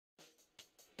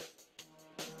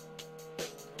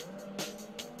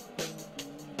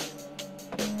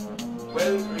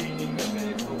Well, greetings,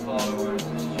 faithful followers.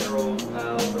 This is your old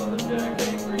pal, Brother Jack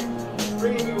Angry,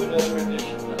 bringing you another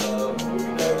edition of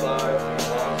Moving Their Lives in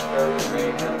Cosplay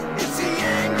Mayhem. It's the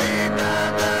Angry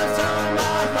Brothers on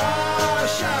my bar,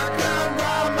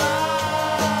 Shakarama.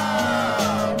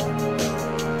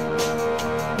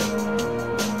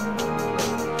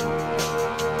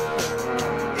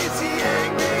 It's the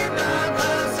Angry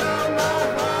Brothers on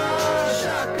my bar,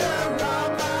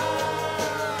 Shakarama.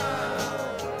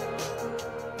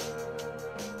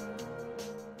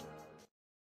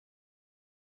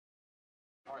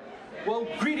 Well,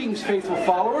 greetings, faithful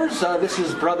followers. This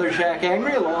is Brother Jack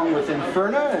Angry along with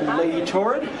Inferna and Lady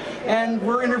Torrid, and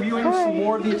we're interviewing some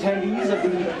more of the attendees of the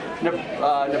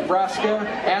Nebraska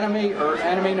Anime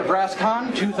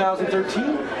NebraskaCon 2013.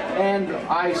 And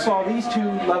I saw these two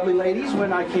lovely ladies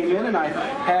when I came in, and I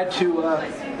had to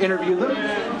interview them.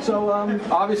 So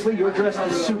obviously you're dressed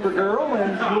as Supergirl,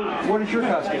 and what is your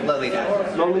costume?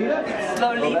 Lolita. Lolita?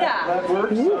 Lolita. That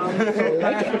works. So can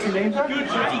I ask what your names are?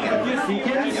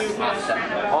 Deacon.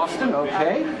 Austin,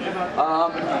 okay.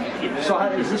 So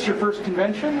is this your first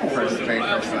convention? Very first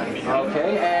one.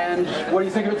 Okay, and what do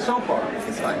you think of it so far?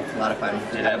 It's fun. A lot of fun.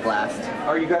 Had a blast.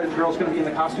 Are you guys girls going to be in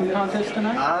the costume contest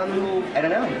tonight? I don't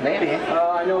know. Maybe.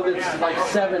 I know that it's like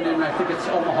 7, and I think it's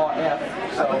Omaha F.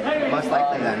 So Most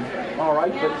likely then. all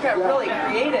right, but You got really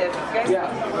creative. You guys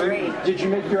yeah. are great. Did you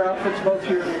make your outfits all of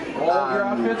your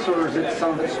outfits, or is it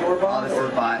some of it store All bought? this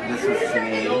is bought. This was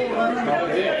made.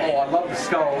 Oh, I love the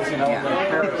skulls, you know, Yeah. the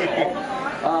parasol.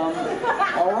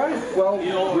 All right. Well,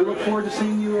 we look forward to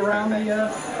seeing you around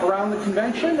the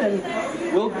convention, and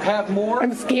we'll have more.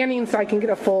 I'm scanning so I can get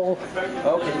a full.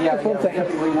 Okay. Yeah. full We thing.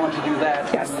 definitely want to do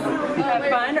that. Yes. Have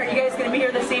fun. Are you guys going to be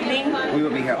here this evening? We will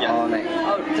be here all night.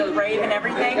 Oh, the rave and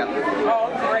everything? Yep.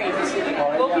 Oh, great.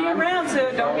 We'll be around,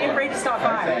 so don't be afraid to stop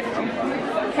by.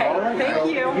 Okay, All right. thank well,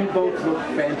 you. You both look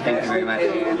fantastic. Thank you very much.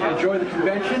 And enjoy the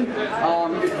convention.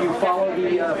 If you follow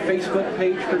the Facebook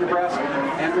page for Nebraska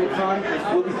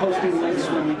AnimeCon, we'll be posting links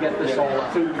when we get this all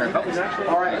up. Perfect.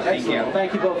 All right. Thank Excellent. you.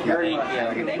 Thank you both very much.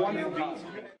 Thank you. Wonderful.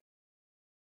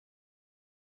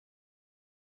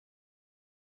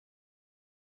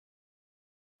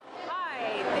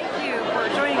 Hi, thank you for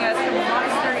joining us from the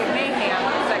Monastery of Mayhem.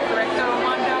 Is that correct,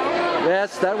 Mondo?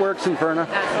 Yes, that works, Inferna.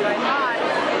 That's what I thought.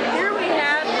 Here we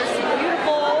have this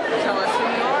beautiful, tell us who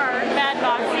you are, Mad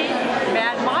Moxie.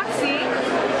 Mad Moxie.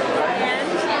 And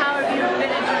how have you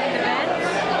been enjoying the event?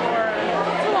 Or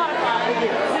It's a lot of fun.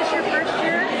 is this your first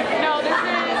year? No, this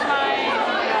is my, oh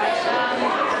my gosh,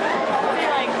 say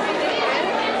like fifth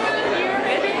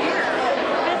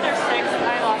or sixth.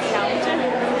 I lost count.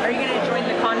 Are you going to join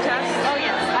the contest? Oh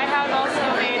yes, I have also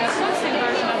made a swimsuit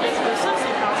version of this for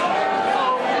swimsuit costume.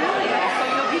 Oh, really? So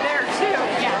you'll be there too?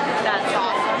 Yeah. That's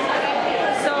awesome.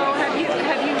 So have you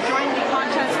joined the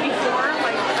contest before,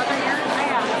 like other years? I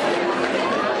have.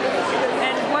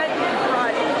 And what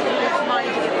brought you to mind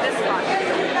to get this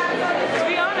costume? To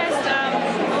be honest,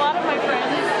 a lot of my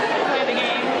friends play the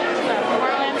game,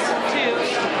 Borderlands 2,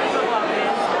 love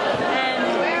it, and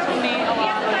told me a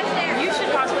lot like, you should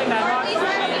cosplay Mad Mox. She's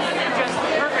just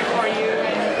perfect for you,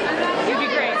 and you'd be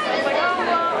great. So I was like, oh,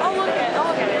 well, I'll look at it.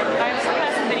 I was looking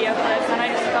at some video clips, and I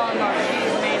just fell in love.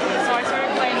 She's amazing. So I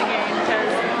started playing the game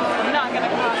because I'm not going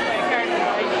to cosplay a character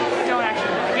that I don't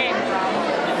actually play the game from.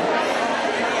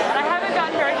 And I haven't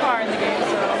gotten very far in the game,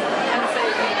 so. And so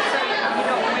you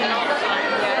don't win all the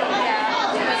time yet.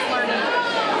 Yeah. Just learning.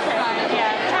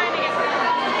 Yeah, trying to get there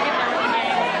with the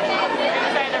game. It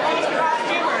was either finish the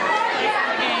costume or play the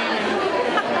game,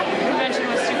 and the convention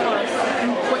was too close.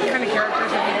 What kind of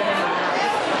characters have you been in?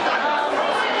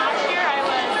 Last year I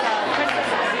was Princess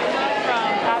Azula from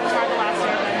Avatar: The Last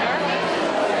Airbender.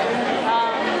 A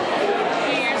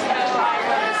few years ago I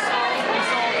was Soul from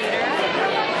Soul Eater.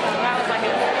 That was like a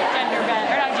gender bend,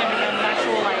 or not gender bend, an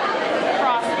actual like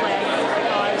crossplay.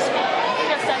 So I was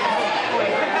just at the boy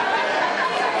craft.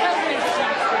 That was an interesting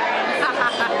experience.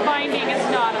 Binding is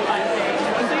not a fun thing.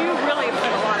 So you really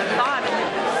put a lot of thought in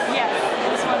it. Yes,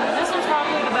 this one's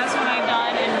probably the best one I've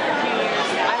done in a few years.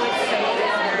 I would say it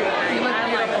is very great. I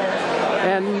like it.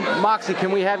 And Moxie,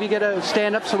 can we have you get a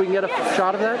stand up so we can get a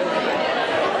shot of that?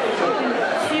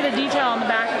 See the detail on the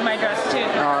back of my dress too.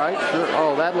 All right. Sure.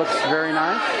 Oh, that looks very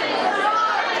nice.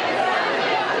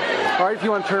 All right, if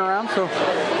you want to turn around, so.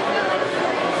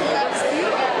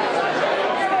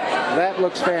 That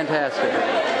looks fantastic.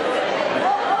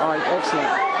 All right, excellent.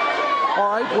 All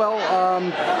right, well,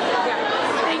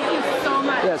 Thank you so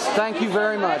much. yes, thank you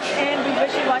very much. And we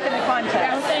wish you luck in the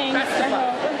contest. Thanks. Best of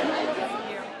luck.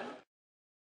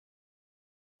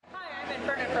 Hi, I'm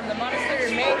Inferna from the Monastery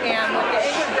of Mayhem with the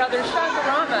Angry Brothers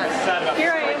Shakarama.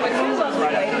 Here I am with Susan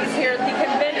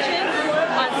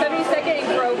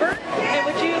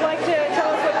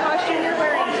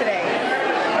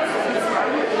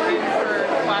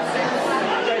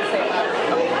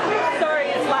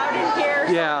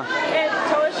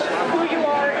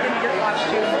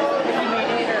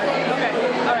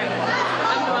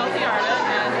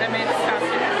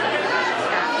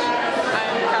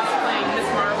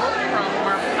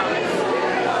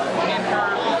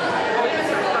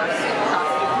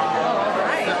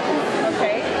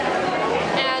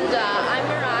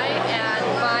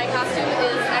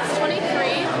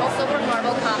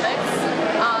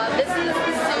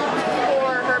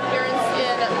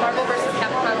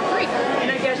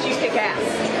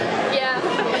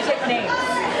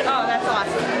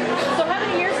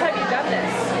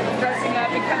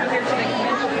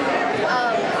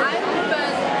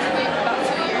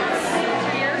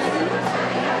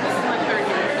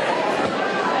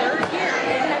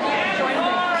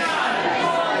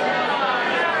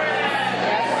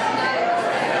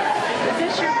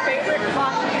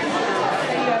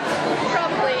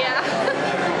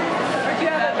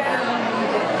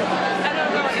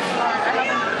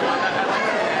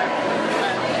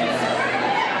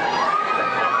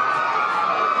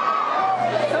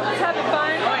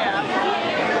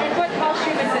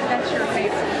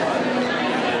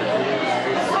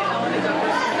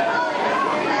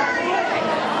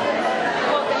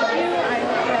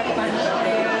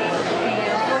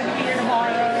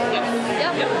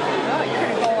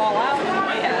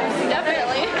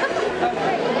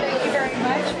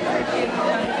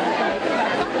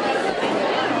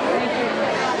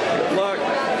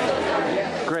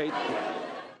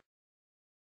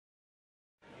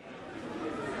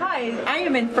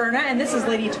am Inferna, and this is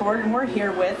Lady Tord, and we're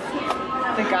here with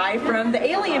the guy from the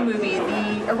Alien movie,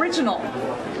 the original.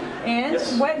 And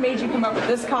what made you come up with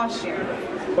this costume?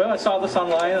 Well, I saw this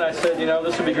online and I said, you know,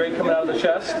 this would be great coming out of the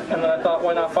chest. And then I thought,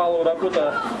 why not follow it up with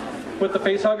the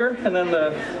face hugger and then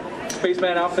the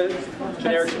spaceman outfit,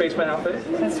 generic spaceman outfit.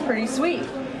 That's pretty sweet.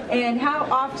 And how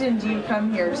often do you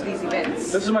come here to these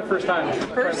events? This is my first time.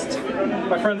 First?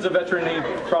 My friend's a veteran, he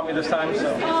brought me this time,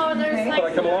 so Oh, there's thought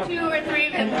I'd come along. 2 or 3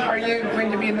 of And them. are you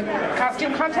going to be in the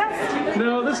costume contest?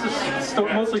 No, this is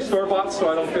mostly store-bought,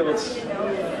 so I don't feel it's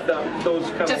those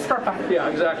kind Just of... for fun. Yeah,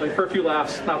 exactly. For a few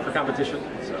laughs, not for competition.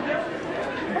 So.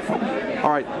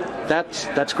 All right,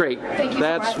 that's great. Thank you so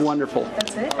That's much. wonderful.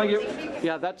 That's it? Thank you.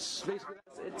 Yeah, that's basically...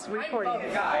 It's recording. All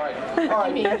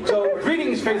right, so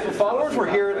greetings, faithful followers. We're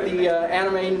here at the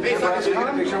Anime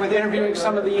Nebraska with interviewing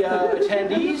some of the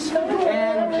attendees,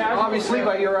 and obviously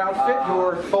by your outfit,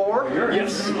 you're Thor.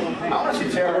 Yes.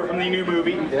 We're from the new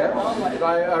movie. Yeah,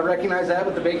 I recognize that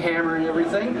with the big hammer and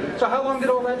everything. So how long did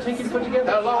all that take you to put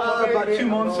together? About 2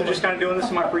 months of just kind of doing this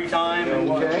in my free time, and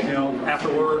Okay. you know, after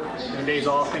work, days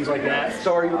off, things like that.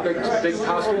 So are you a big costume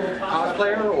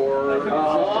cosplayer, or?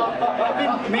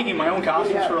 I've been making my own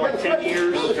costumes for like 10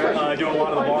 years, doing a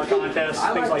lot of the bar contests,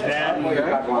 things like that. Okay.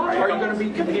 Are you going to be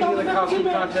competing in the costume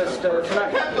contest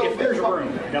tonight? If there's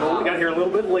room, got here a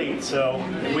little bit late, so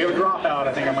if we have a dropout,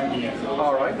 I think I might be in.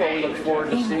 All right. Well, we look forward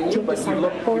to seeing you. But you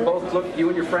both look. You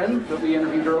and your friend that we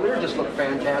interviewed earlier just look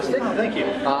fantastic. Oh, thank you.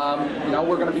 You know,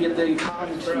 we're going to be at the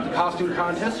costume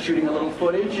contest, shooting a little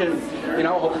footage, and you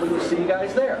know, hopefully we'll see you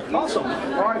guys there. Awesome.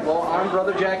 All right. Well, I'm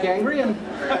Brother Jack Angry, and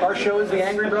our show is the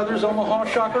Angry Brothers Omaha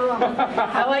Shocker-rama.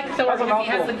 I like Thor because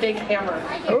he has the big hammer.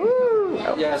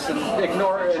 Yes, and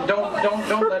ignore. Don't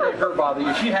let her bother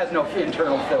you. She has no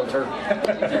internal filter.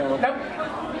 You know. Nope.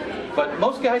 But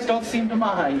most guys don't seem to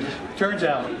mind. Turns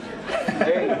out.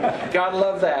 Hey, gotta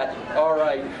love that. All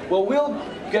right. Well, we'll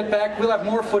get back. We'll have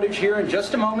more footage here in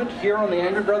just a moment here on the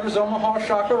Angry Brothers Omaha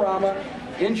Shocker-rama.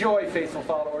 Enjoy, faithful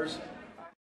followers.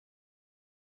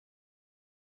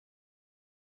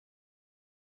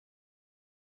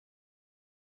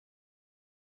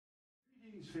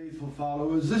 Greetings, faithful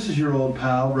followers. This is your old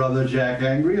pal, Brother Jack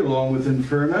Angry, along with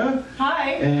Inferna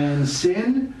Hi. and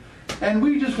Sin. And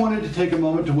we just wanted to take a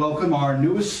moment to welcome our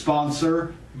newest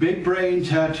sponsor, Big Brain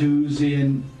Tattoos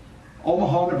in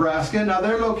Omaha, Nebraska. Now,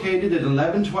 they're located at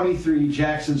 1123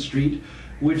 Jackson Street,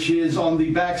 which is on the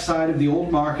backside of the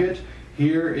old market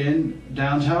here in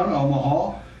downtown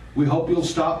Omaha. We hope you'll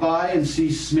stop by and see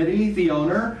Smitty, the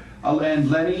owner, and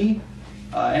Lenny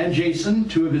and Jason,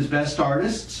 2 of his best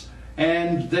artists.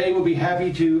 And they will be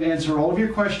happy to answer all of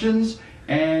your questions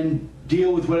and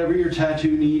deal with whatever your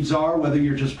tattoo needs are, whether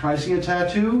you're just pricing a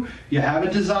tattoo, you have a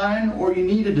design, or you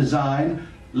need a design.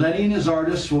 Lenny and his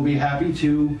artists will be happy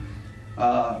to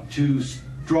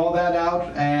draw that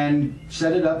out and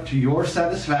set it up to your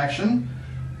satisfaction.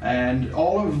 And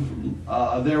all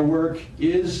of their work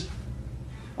is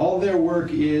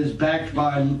backed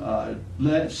by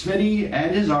Smitty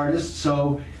and his artists,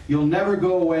 so you'll never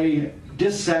go away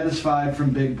dissatisfied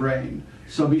from Big Brain.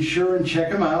 So be sure and check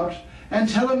him out and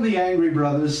tell him the Angry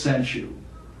Brothers sent you.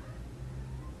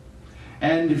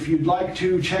 And if you'd like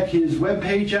to check his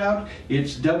webpage out,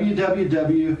 it's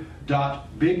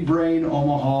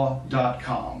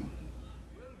www.bigbrainomaha.com.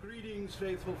 Well, greetings,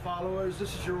 faithful followers.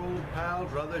 This is your old pal,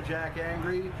 Brother Jack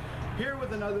Angry, here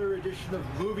with another edition of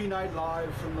Movie Night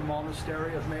Live from the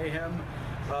Monastery of Mayhem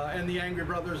and the Angry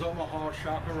Brothers Omaha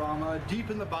Shocker-rama, deep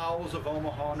in the bowels of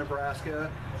Omaha,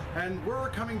 Nebraska. And we're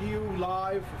coming to you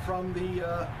live from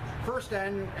the first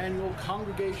annual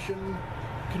Congregation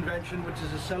Convention, which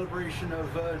is a celebration of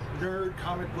nerd,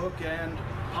 comic book, and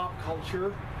pop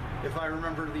culture, if I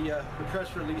remember the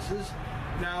press releases.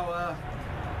 Now,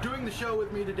 doing the show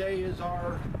with me today is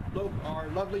our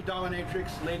lovely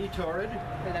dominatrix, Lady Tord.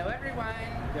 Hello, everyone.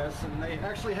 Yes, and they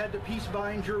actually had to piece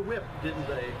bind your whip, didn't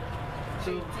they?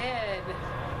 They did.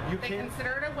 You They can't.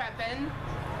 consider it a weapon,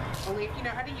 only if you know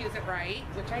how to use it right,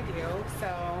 which I do,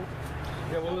 so...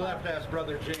 Yeah, well, we'll have to ask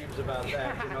Brother James about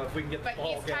that, you know, if we can get the But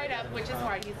ball he's gag tied up, in which is time.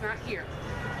 why he's not here.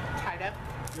 Tied up?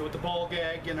 With the ball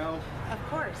gag, you know. Of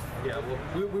course. Yeah,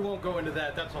 well, we won't go into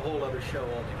that. That's a whole other show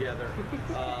altogether.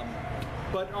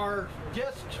 But our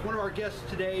guest, one of our guests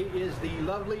today is the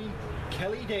lovely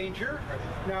Kelly Danger.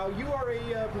 Now, you are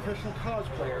a professional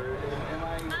cosplayer. Am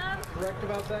I correct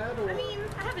about that? Or? I mean,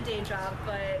 I have a day job,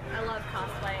 but I love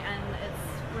cosplay, and it's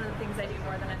one of the things I do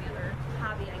more than any other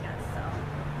hobby, I guess. So.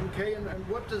 Okay, and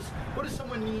what does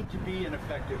someone need to be an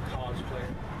effective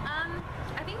cosplayer? I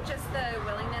think just the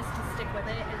willingness to stick with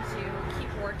it and to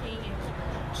keep working and keep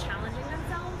challenging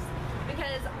themselves.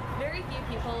 Because very few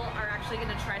people are actually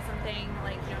going to try something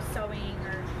like, you know, sewing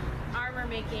or armor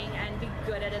making and be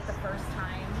good at it the first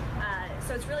time.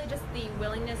 So it's really just the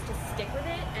willingness to stick with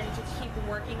it and to keep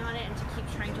working on it and to keep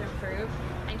trying to improve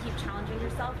and keep challenging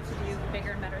yourself to do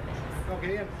bigger and better things.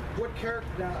 Okay, and what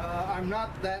character? I'm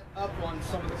not that up on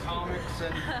some of the comics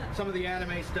and some of the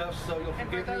anime stuff, so you'll And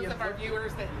for forgive me. those of our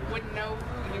viewers that wouldn't know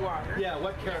who you are. Yeah,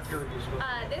 what character are you supposed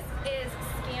to be? This is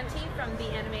Scanty from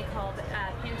the anime called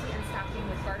Panty and Stocking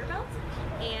with Garter Belt.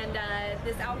 And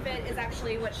this outfit is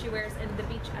actually what she wears in the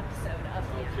beach episode of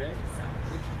the anime. So.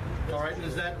 All right, and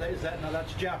is that now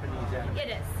that's Japanese anime? It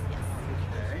is, yes.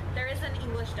 Okay. There is an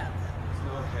English dub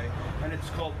though. Okay, and it's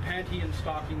called Panty and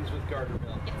Stockings with Garter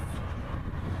Belt. Yes.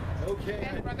 Okay.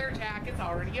 And Brother Jack is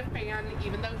already a fan,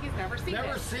 even though he's never seen it.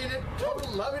 Never seen it.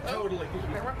 Totally love it. Totally.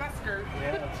 There went my skirt.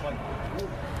 Yeah, it's like.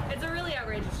 It's a really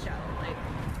outrageous show. Like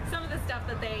some of the stuff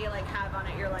that they like have on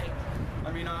it, you're like.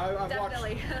 I mean,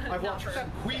 I've watched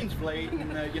Queen's Blade,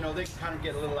 and you know they kind of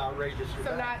get a little outrageous with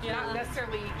So that. not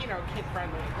necessarily, you know, kid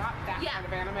friendly, not that kind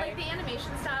of anime. Like the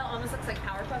animation style almost looks like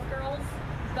Powerpuff Girls,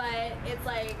 but it's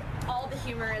like all the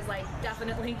humor is like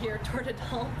definitely geared toward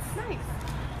adults. Nice.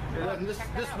 And this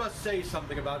must say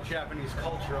something about Japanese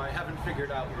culture. I haven't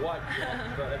figured out what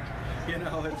yet, but you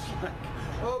know, it's like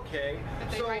okay.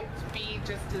 But they might be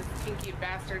just as kinky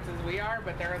bastards as we are,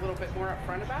 but they're a little bit more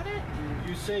upfront about it.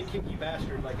 You say kinky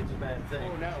bastard like it's a bad thing.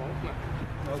 Oh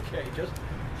no. Okay,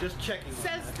 just checking.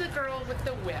 Says the girl with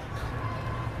the whip.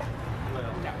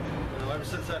 Well, no. Ever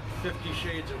since that 50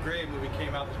 Shades of Grey movie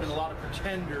came out, there's been a lot of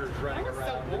pretenders running That was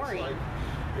around. so boring. It's like,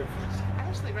 I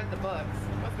actually read the books.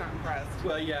 I was not impressed.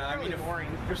 well, yeah, I mean, boring.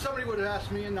 if somebody would have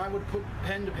asked me and I would put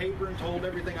pen to paper and told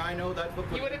everything I know, that book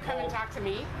would You would have come and talked to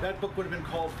me? That book would have been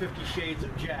called 50 Shades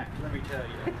of Jack, let me tell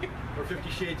you. Or 50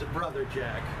 Shades of Brother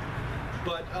Jack.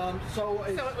 But, so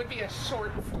it would be a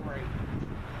short story.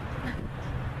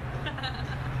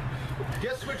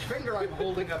 Guess which finger I'm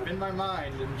holding up in my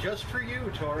mind, and just for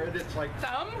you, Torrid, it's like...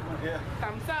 Thumb? Yeah.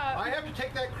 Thumbs up. I have to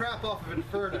take that crap off of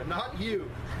Inferno, not you.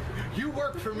 You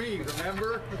work for me,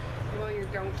 remember? Well, you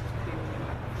don't.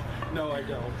 No, I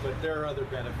don't, but there are other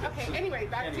benefits. Okay, anyway,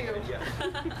 back to... Yes.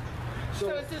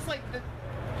 So is this like the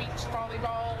beach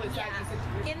volleyball? Is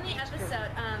that In the episode,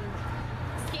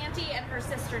 Scanty and her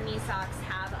sister Nisox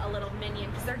have a little minion,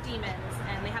 because they're demons,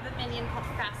 and they have a minion called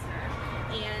Fastener.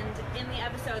 And in the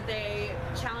episode, they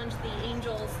challenge the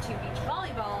angels to beach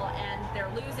volleyball, and they're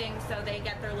losing, so they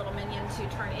get their little minion to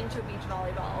turn into a beach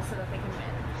volleyball so that they can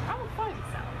win. Oh, fun.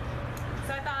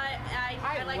 So I thought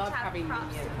I like to have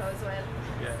props to pose with.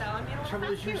 Yeah. So I made a Trouble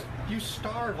little is you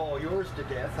starve all yours to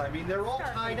death. I mean, they're all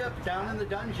tied up down in the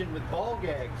dungeon with ball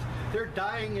gags. They're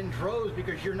dying in droves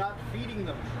because you're not feeding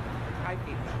them. I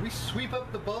feed them. We sweep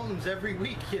up the bones every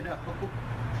week, you know.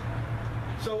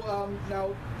 So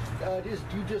now, do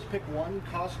you just pick one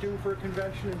costume for a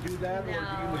convention and do that, No. or do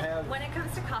you have? When it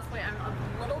comes to cosplay, I'm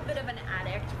a little bit of an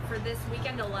addict. For this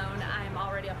weekend alone, I'm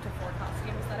already up to 4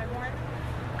 costumes that I've worn.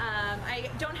 I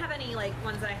don't have any like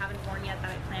ones that I haven't worn yet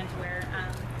that I plan to wear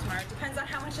tomorrow. It depends on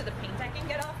how much of the paint I can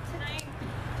get off tonight.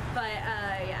 But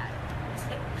yeah,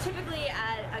 typically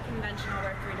at a convention I'll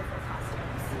wear 3 to 4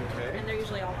 costumes. Okay. And they're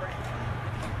usually all red.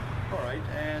 All right,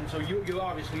 and so you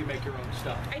obviously make your own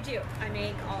stuff. I do. I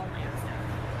make all my own stuff.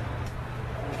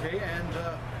 Okay, and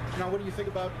now what do you think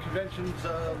about conventions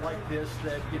like this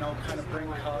that, you know, kind of bring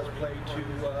cosplay to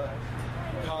the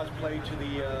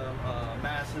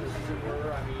masses, as it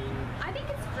were? I mean, I think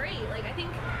it's great. Like I think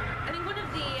one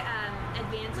of the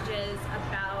advantages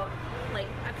about like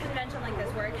a convention like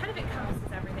this, where it kind of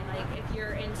encompasses everything. Like if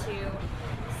you're into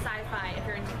sci-fi, if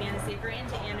you're into fantasy, if you're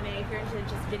into anime, if you're into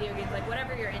just video games, like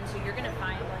whatever you're into, you're gonna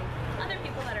find like other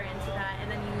people that are into that,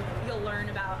 and then you'll learn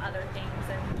about other things,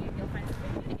 and you'll find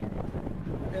something new together.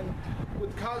 and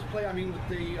with cosplay, I mean, with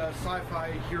the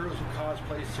sci-fi Heroes of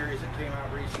Cosplay series that came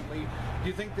out recently, do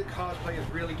you think that cosplay is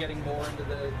really getting more into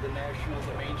the national,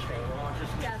 the mainstream launches?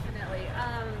 Definitely.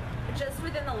 Just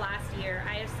within the last year,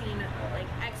 I have seen like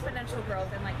exponential growth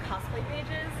in like cosplay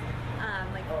pages,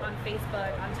 like on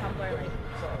Facebook, on Tumblr. Like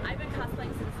I've been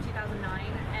cosplaying since 2009,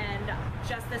 and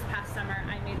just this past summer,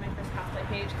 I made my first cosplay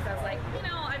page because I was like, you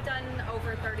know, I've done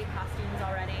over 30 costumes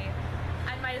already.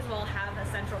 I might as well have a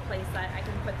central place that I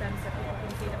can put them so people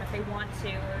can see them if they want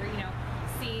to, or you know,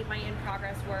 see my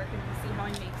in-progress work and see how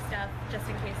I make stuff, just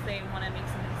in case they want to make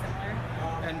something similar.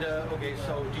 And okay,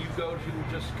 so do you go to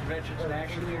just conventions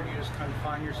nationally, or do you just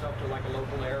confine yourself to like a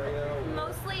local area? Or?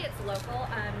 Mostly it's local.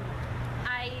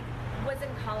 was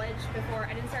in college before.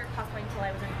 I didn't start cosplaying until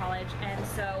I was in college, and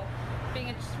so being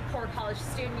a poor college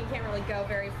student, you can't really go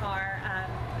very far,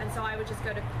 and so I would just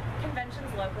go to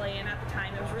conventions locally, and at the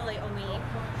time it was really only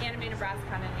Anime Nebraska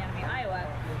and Anime Iowa,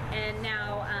 and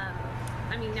now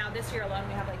I mean, now this year alone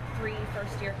we have like 3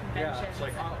 first-year conventions. Yeah, it's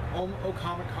like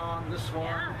Comic-Con, this one,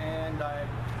 Yeah. and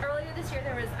earlier this year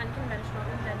there was Unconventional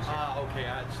Convention. okay,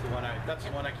 that's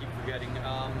the one I keep forgetting.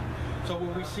 So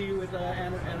will we see you at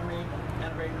Anime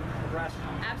Nebraska?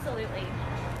 Absolutely.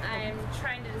 I'm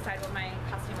trying to decide what my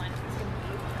costume line is going to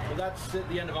be. Well, that's at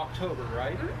the end of October,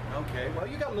 right? Mm-hmm. Okay. Well,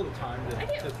 you got a little time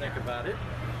to think about it.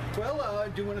 Well, I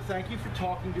do want to thank you for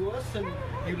talking to us, and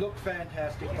you look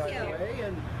fantastic, by the way.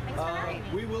 And Thanks for having me.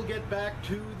 we will get back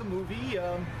to the movie,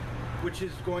 which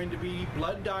is going to be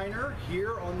Blood Diner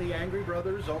here on the Angry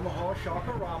Brothers Omaha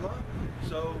Shakarama.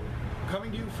 So,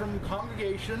 coming to you from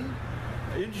Congregation,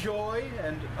 enjoy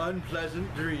and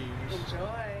unpleasant dreams.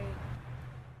 Enjoy.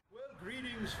 Well,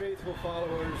 greetings, faithful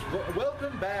followers.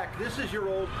 Welcome back. This is your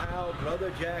old pal,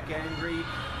 Brother Jack Angry.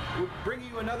 We'll bring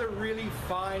you another really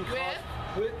fine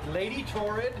with Lady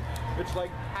Torrid. It's like,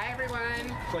 Hi,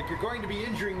 everyone. it's like you're going to be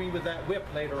injuring me with that whip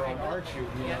later on, aren't you?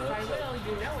 Yes, I will.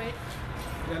 You know it.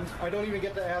 And I don't even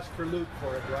get to ask for loot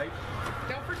for it, right?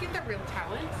 Don't forget the real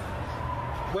talent.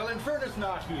 Well, Inferna's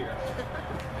not here.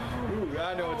 Ooh,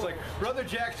 I know. It's like Brother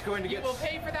Jack's going to You get. will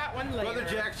pay for that one later. Brother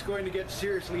Jack's going to get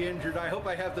seriously injured. I hope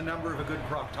I have the number of a good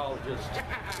proctologist.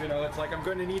 You know, it's like I'm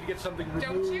going to need to get something removed.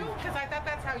 Don't you? Because I thought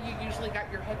that's how you usually got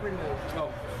your head removed.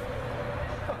 Oh,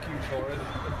 fuck you, Torrid.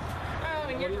 Oh,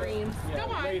 in your dreams. Yeah,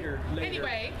 Go on. Later.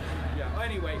 Anyway. Yeah.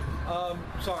 Anyway,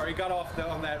 sorry, got off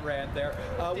on that rant there.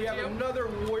 We have another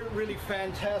really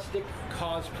fantastic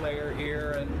cosplayer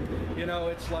here, and you know,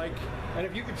 it's like, and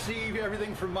if you could see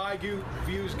everything from my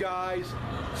views, guys,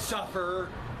 suffer,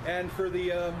 and for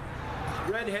the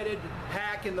red-headed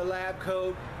hack in the lab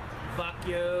coat, fuck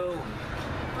you.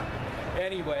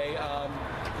 Anyway, all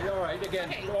right, again,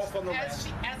 Okay, off on the rant. as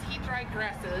he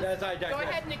digresses, As I digress. go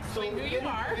ahead and explain So, who you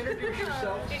are. Introduce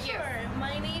yourself. Yes. Sure.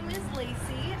 My name is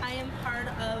Lacey. I am part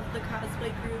of the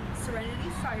cosplay group Serenity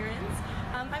Sirens.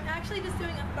 I'm actually just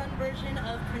doing a fun version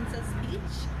of Princess Peach.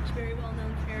 She's a very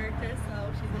well-known character,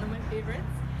 so she's one of my favorites.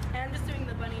 And I'm just doing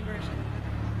the bunny version.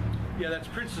 Yeah, that's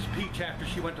Princess Peach after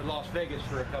she went to Las Vegas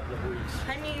for a couple of weeks.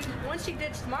 I mean, once she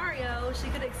ditched Mario, she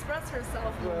could express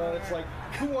herself more. Well, it's like,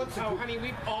 who wants a... Oh, honey,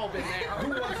 we've all been there.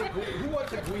 who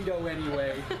wants a Guido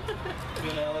anyway?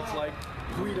 You know, it's like,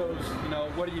 Guidos, you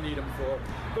know, what do you need them for?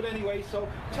 But anyway, so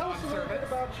tell us a little bit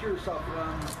about yourself.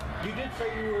 You did say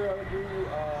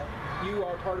you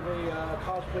are part of a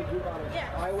cosplay group out of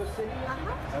Iowa City?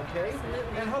 Okay.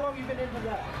 Absolutely. And how long have you been into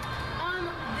that?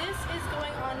 This is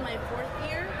going on my 4th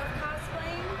year of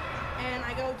cosplaying, and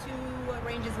I go to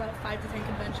ranges about 5 to 10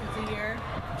 conventions a year.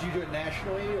 Do you do it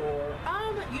nationally or?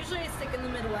 Usually I stick in the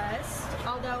Midwest,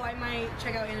 although I might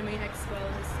check out Anime Expo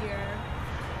this year.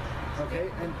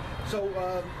 Okay, and so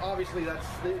obviously that's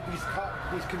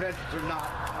these conventions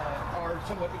are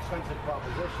somewhat expensive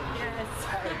propositions. Yes.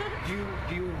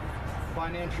 Do you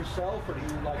finance yourself, or do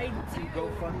you like do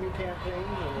GoFundMe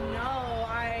campaigns? Or? No,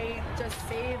 I just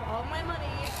save all my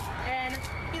money, and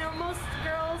you know, most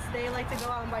girls, they like to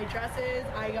go out and buy dresses.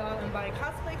 I go out and buy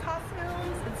cosplay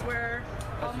costumes. It's where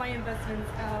all my investments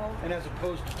go. And as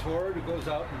opposed to Torrid, who goes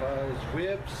out and buys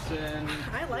whips and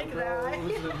I like that. And,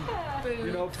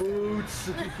 you know, boots.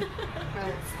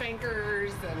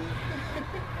 Spankers and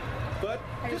but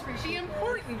just the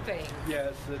important thing.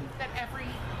 Yes. And that every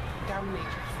dominatrix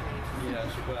needs. Yes,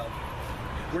 well,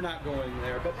 we're not going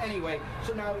there. But anyway,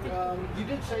 so now you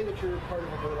did say that you're part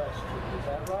of a burlesque troupe, is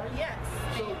that right? Yes.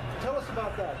 So tell us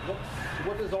about that.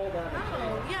 What does all that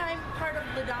entail? Oh, yeah, I'm part of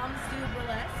the Dom Stew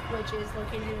Burlesque, which is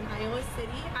located in Iowa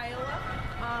City,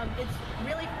 Iowa. It's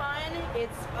really fun.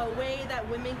 It's a way that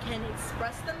women can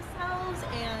express themselves,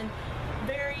 and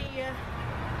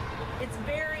it's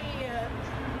very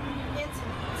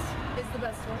intimate is the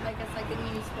best one I guess I can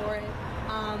use for it.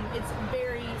 It's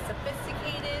very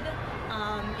sophisticated.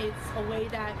 It's a way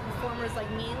that performers like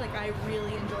me, like I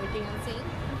really enjoy dancing.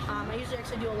 I usually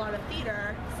actually do a lot of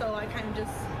theater, so I kind of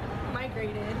just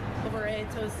migrated over it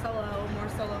to a more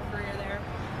solo career there.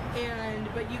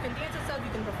 But you can dance yourself,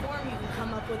 you can perform, you can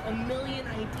come up with a million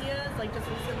ideas. Like just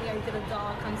recently I did a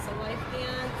doll comes to life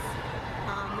dance.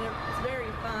 It's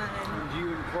very fun. Do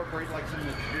you incorporate like some of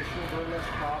the traditional burlesque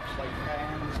props, like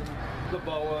fans and the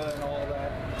boa and all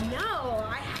that? No,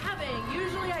 I haven't.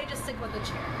 Usually I just stick with the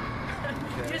chair.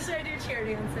 Okay. Usually I do chair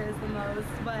dances the most,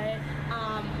 but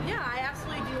yeah, I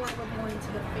absolutely do want to look more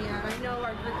into the fan. I know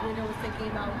our group leader was thinking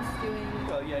about doing.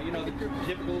 Well, yeah, you know, the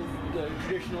typical, the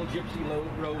traditional Gypsy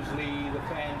Rose Lee, the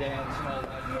fan dance and all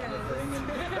that kind of thing.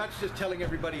 And that's just telling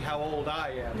everybody how old I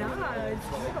am. No, you know, it's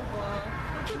beautiful.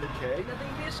 Okay. Nothing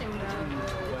to be ashamed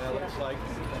of. Well, it's like,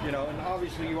 you know, and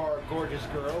obviously you are a gorgeous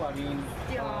girl. I mean,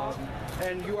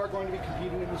 and you are going to be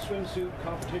competing in the swimsuit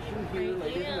competition here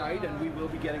later tonight, and we will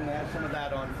be getting some of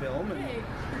that on film, and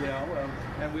you know,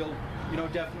 and we'll, you know,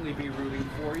 definitely be rooting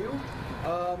for you.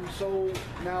 So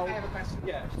now, I have a question.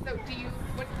 Yes. So do you,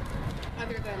 what,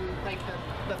 other than like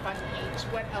the fun beach,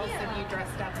 what else have you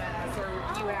dressed up as, or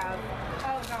do you have?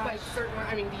 Oh gosh. Like certain,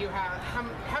 I mean, do you have,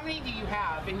 how many do you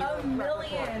have in your A million.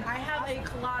 repertoire? I have a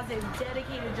closet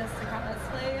dedicated just to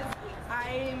cosplays.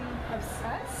 I'm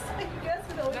obsessed, I guess,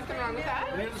 with always Nothing wrong with that.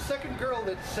 And you're the second girl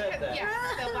that said that. Yeah,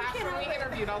 the last one we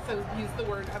interviewed also used the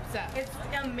word obsessed. It's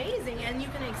amazing, and you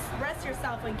can express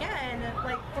yourself again,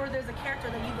 like, or there's a character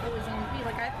that you've always wanted to be.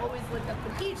 Like, I've always looked up to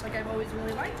Peach, like, I've always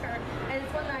really liked her, and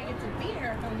it's fun that I get to be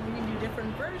her, and we can do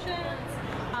different versions.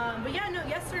 But yeah, no,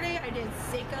 yesterday I did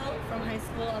Seiko from High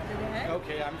School of the Dead.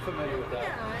 Okay, I'm familiar with that.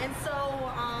 Yeah, and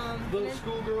so, little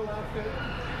schoolgirl outfit?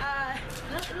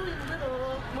 Not really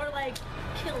little, more like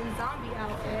killing zombie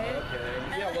outfit.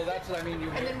 Okay. Yeah, well, that's what I mean.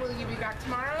 And then will you be back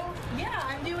tomorrow? Yeah,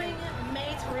 I'm doing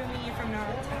Mei Terumi from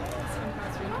Naruto. So I'm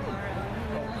costume tomorrow.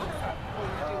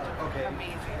 Okay.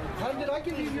 Amazing. Hon, did I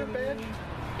give you your badge?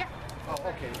 Yeah. Oh,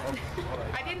 okay. All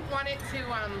right. I didn't want it to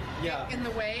get in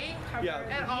the way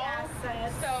at all.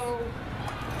 Yes. So.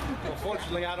 Well,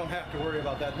 fortunately, I don't have to worry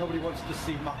about that. Nobody wants to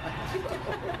see mine.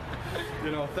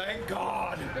 You know, thank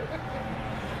God.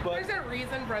 But there's a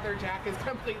reason Brother Jack is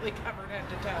completely covered head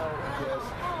to toe. yes,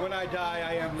 when I die,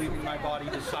 I am leaving my body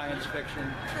to science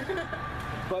fiction.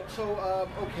 But so,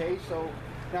 okay, so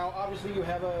now obviously you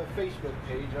have a Facebook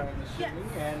page, I'm assuming,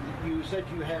 and you said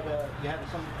you had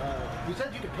you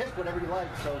said you could pick whatever you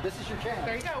like. So this is your chance.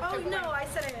 There you go. Oh no, I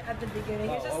said it at the beginning.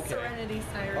 It's just okay. Serenity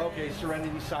Sirens. Okay,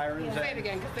 Serenity Sirens. Yeah. Say it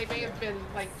again, because they may have been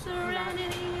like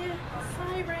Serenity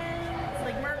Sirens,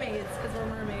 like mermaids, because we're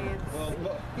mermaids. Well,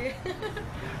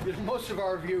 most of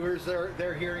our viewers,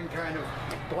 they're hearing kind of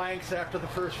blanks after the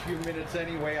first few minutes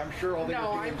anyway. I'm sure all they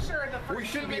No, were doing, I'm sure the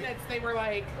first few minutes they were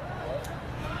like,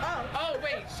 oh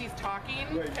wait, she's talking.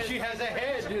 Wait, she has a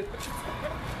head.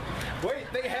 Wait,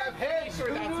 they have heads. I'm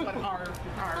sure that's what our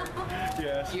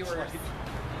yes, viewers.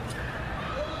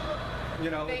 You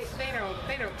know, they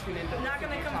don't tune into. I'm not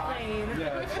gonna complain.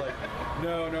 Yeah, it's like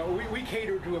no, we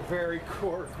cater to a very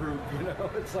core group. You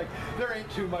know, it's like there ain't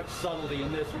too much subtlety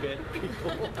in this bit,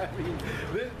 people. I mean,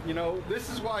 this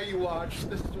is why you watch.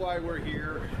 This is why we're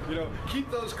here. You know,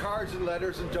 keep those cards and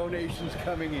letters and donations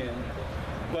coming in.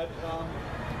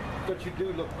 But you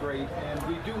do look great, and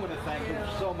we do want to thank you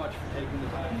so much for taking the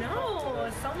time. No,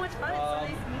 it's so much fun. It's so nice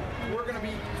meeting you. We're going to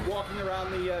be walking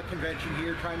around the convention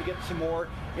here, trying to get some more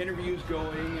interviews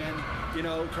going, and you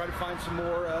know, try to find some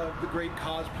more of the great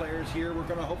cosplayers here. We're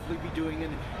going to hopefully be doing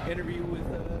an interview with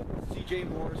CJ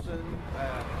Morrison.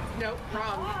 Nope,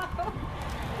 wrong.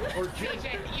 Or Jim.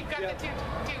 CJ, you've got the two.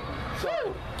 Sorry.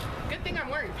 Woo! Good thing I'm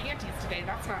wearing panties today.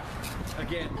 That's not.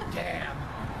 Again, damn.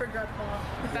 Regretful.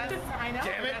 I know.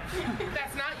 Damn it.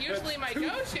 That's not usually my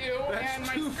That's go-to, and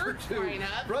my two for skirt's two. fine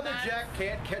up. Brother Jack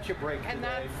can't catch a break And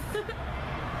today. that's.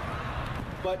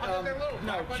 But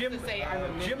no, Jim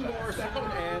Morrison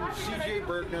and C.J.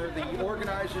 Bergner, the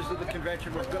organizers of the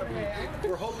convention,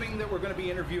 we're hoping that we're going to be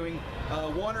interviewing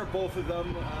one or both of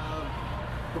them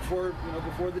before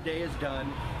the day is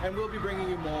done, and we'll be bringing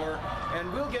you more,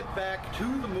 and we'll get back to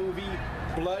the movie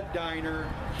Blood Diner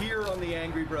here on the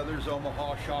Angry Brothers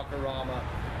Omaha Shockorama.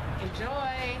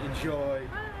 Enjoy.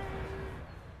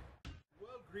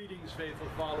 Well, greetings, faithful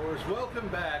followers. Welcome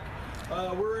back.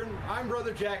 I'm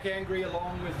Brother Jack Angry,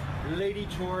 along with Lady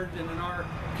Tord, and in our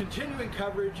continuing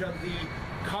coverage of the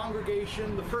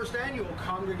congregation, the first annual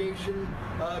congregation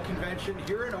convention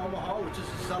here in Omaha, which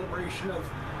is a celebration of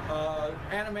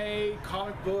anime,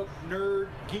 comic book, nerd,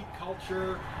 geek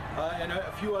culture, and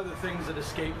a few other things that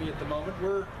escape me at the moment.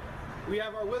 We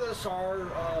have with us our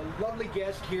lovely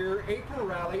guest here, April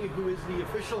Raleigh, who is the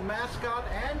official mascot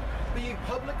and the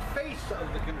public face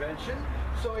of the convention.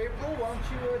 So April, why don't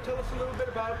you tell us a little bit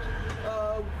about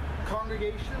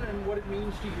congregation and what it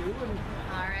means to you?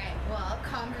 All right, well,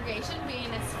 congregation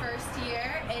being its first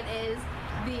year, it is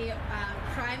the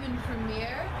prime and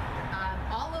premier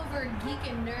all over geek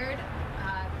and nerd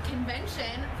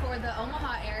convention for the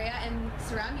Omaha area and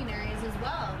surrounding areas as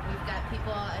well. We've got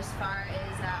people as far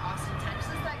as Austin,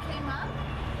 Texas that came up,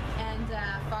 and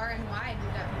far and wide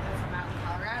we've got people from out in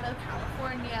Colorado,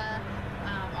 California,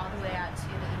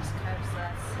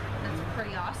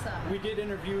 we did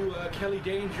interview Kelly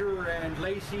Danger and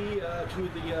Lacey, two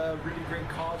of the really great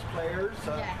cosplayers.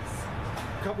 Yes.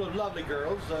 A couple of lovely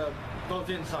girls, both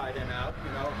inside and out,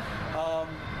 you know.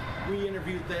 We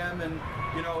interviewed them, and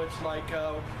you know, it's like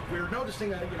we were noticing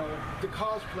that, you know, the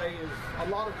cosplay is, a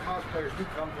lot of cosplayers do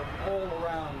come from all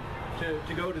around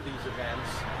to go to these events.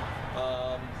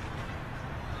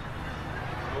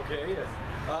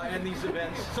 And these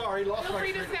events. Sorry, lost Feel my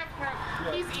free to train. snap.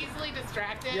 Yeah. He's easily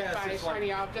distracted Yes, by it's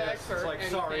shiny like, objects yes, it's or like,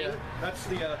 anything. sorry,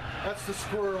 that's the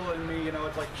squirrel in me. You know,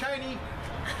 it's like shiny.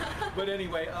 But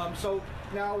anyway, so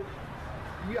now,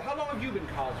 how long have you been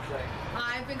cosplaying?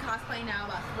 I've been cosplaying now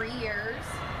about 3 years.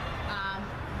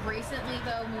 Recently,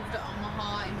 though, moved to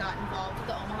Omaha and got involved with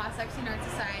the Omaha Sexy Nerd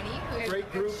Society.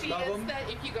 Great group, She love is them.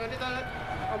 if you go to the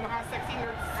Omaha Sexy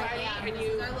Nerd Society am. and This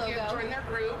you is our logo. join their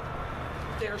group,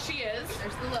 there she is.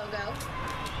 There's the logo.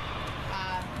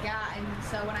 Yeah, and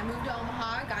so when I moved to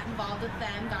Omaha, got involved with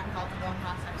them, got involved with the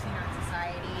Omaha Sexy Nerd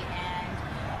Society, and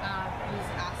was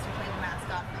asked to play the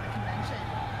mascot for the convention.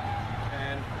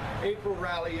 And April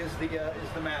Rally is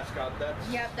the mascot.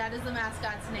 Yep, that is the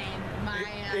mascot's name.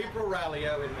 April Rally.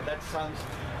 Oh, wait a minute. That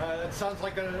sounds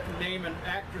like a name an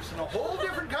actress in a whole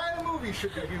different kind of movie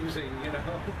should be using. You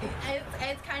know.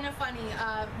 It's kind of funny.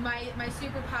 My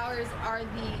superpowers are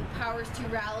the powers to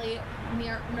rally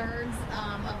nerds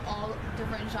of all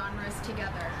different genres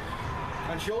together.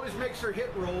 And she always makes her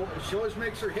hit roll. She always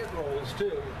makes her hit rolls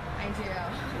too. I do.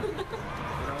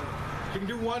 You know, she can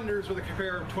do wonders with a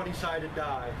pair of 20-sided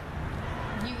die.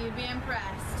 You'd be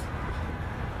impressed.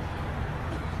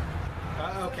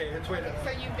 Okay, let's wait. So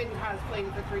you've been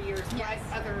cosplaying for 3 years. Yes.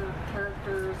 What other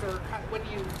characters or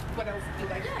what else do you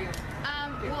like to do?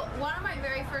 Well, one of my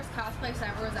very first cosplays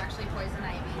ever was actually Poison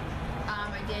Ivy.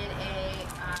 I did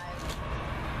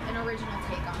an original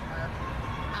take on her.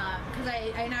 Because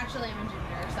I naturally am a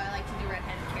ginger, so I like to do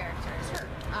redheaded characters. Sure.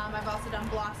 I've also done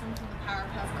Blossom from the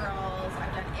Powerpuff Girls.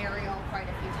 I've done Ariel quite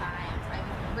a few times. I've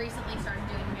recently started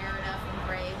doing Merida from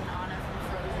Brave and Anna from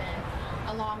Frozen.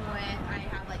 Along with, I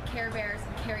have like Care Bears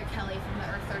and Carrie Kelly from the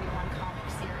Earth 31 comic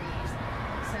series.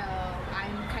 So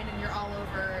I'm kind of your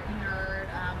all-over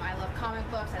nerd. I love comic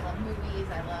books, I love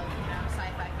movies, I love, you know,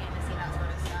 sci-fi, fantasy, that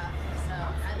sort of stuff. So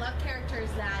I love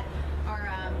characters that are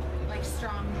like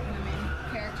strong women,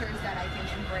 characters that I can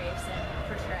embrace and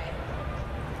portray.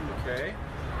 Okay.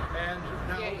 And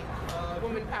now,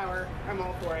 woman power. I'm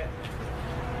all for it.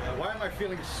 Why am I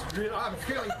feeling? I'm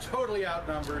feeling totally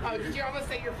outnumbered. Oh, did you almost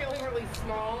say you're feeling really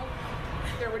small?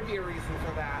 There would be a reason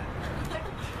for that.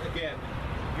 Again,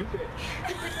 you bitch.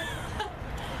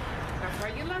 That's why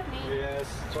you love me. Yes,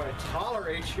 that's why I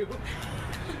tolerate you.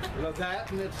 I love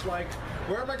that, and it's like,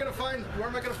 where am I gonna find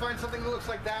something that looks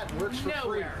like that and works for Nowhere.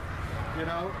 free? You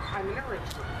know? I'm in a rich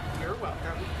one. You're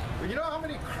welcome. Well, you know how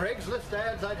many Craigslist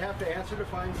ads I'd have to answer to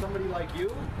find somebody like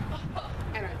you?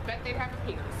 And I bet they'd have a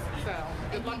penis. So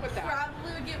good luck with that.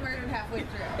 Probably would get murdered halfway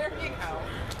through. There you go.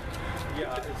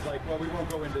 Yeah, it's like, well, we won't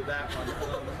go into that one.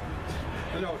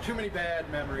 No, too many bad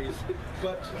memories.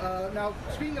 But now,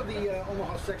 speaking of the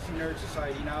Omaha Sexy Nerd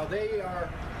Society, now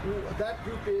that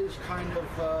group is kind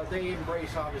of, they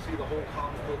embrace obviously the whole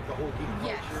comic book, the whole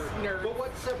geek Yes, culture. nerd. But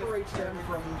what separates them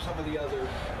from some of the other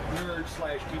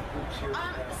nerd/geek groups here?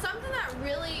 Something that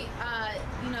really,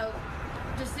 you know,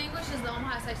 distinguishes the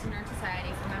Omaha Sexy Nerd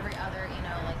Society from every other, you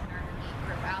know, like nerd or geek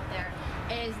group out there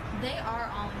is they are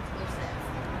all inclusive.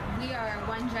 We are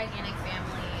one gigantic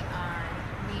family.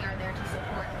 We are there to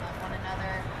support and love one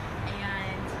another,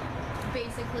 and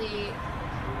basically,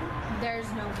 there's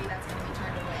nobody that's going to be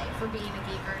turned away for being a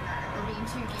geek or a nerd, or being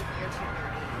too geeky or too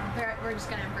nerdy. We're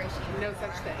just going to embrace you. No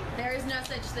such thing. There is no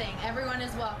such thing. Everyone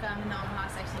is welcome in the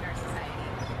Omaha Sexy Nerd Society.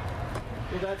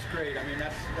 Well, that's great. I mean,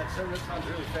 that sounds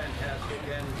really fantastic.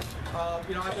 And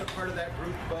you know, I've been a part of that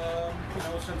group, you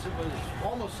know, since it was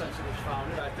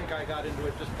founded. I think I got into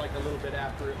it just like a little bit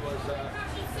after it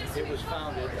was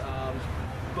founded.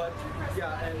 But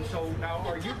yeah, and so now,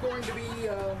 are you going to be?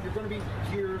 You're going to be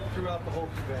here throughout the whole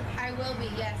convention? I will be,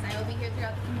 yes. I will be here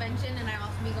throughout the convention, and I'll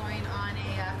also be going on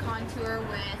a con tour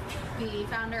with the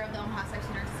founder of the Omaha Sexy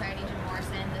Nerd Society, Jim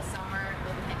Morrison, this summer.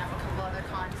 We'll be hitting up a couple other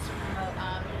cons to promote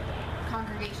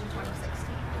Congregation 2016.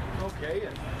 Okay,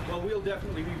 and well, we'll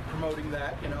definitely be promoting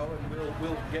that, you know, and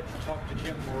we'll get to talk to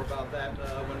Jim more about that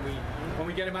when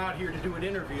we get him out here to do an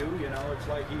interview. You know, it's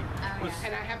like he was.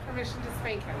 And I have permission to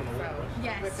spank him, so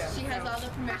yes, with them, she has all the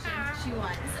permission she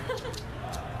wants.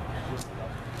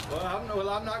 Well,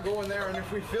 I'm not going there, and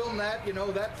if we film that, you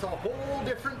know, that's a whole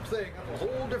different thing. That's a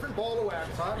whole different ball of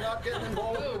wax. I'm not getting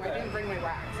involved Ooh, with I that. didn't bring my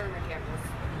wax or my cameras.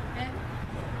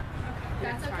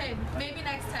 That's okay. Maybe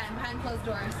next time, behind closed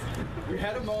doors. You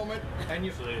had a moment and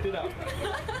you flipped it up.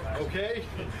 Okay?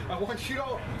 I want you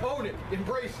to own it,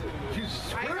 embrace it. You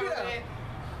screwed it up.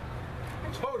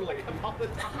 Totally. All the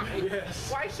time.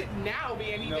 Yes. Why should now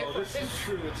be any different? No, this is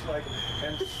true. It's like,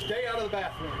 and stay out of the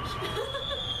bathrooms.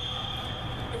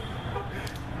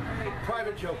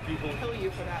 Private joke, people. I'll kill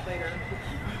you for that later.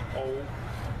 Oh.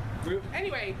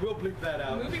 Anyway, we'll bleep that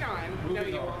out. Moving on. No,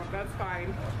 you won't. That's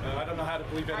fine. I don't know how to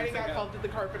bleep anything I got out. called to the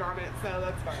carpet on it, so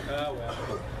that's fine. Oh,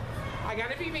 well. I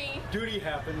gotta be me. Duty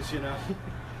happens, you know.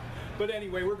 But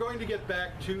anyway, we're going to get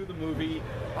back to the movie.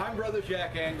 I'm Brother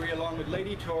Jack Angry, along with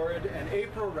Lady Torrid and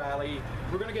April Raleigh.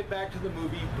 We're going to get back to the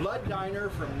movie Blood Diner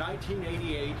from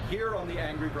 1988 here on the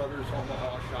Angry Brothers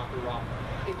Omaha Shopperama.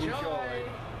 Enjoy.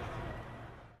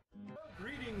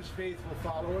 Greetings, faithful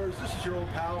followers. This is your old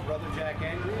pal, Brother Jack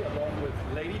Angry, along with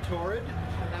Lady Torrid.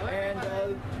 Hello, and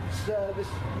this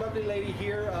lovely lady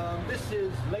here, this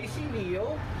is Lacey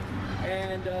Neal.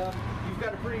 And you've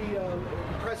got a pretty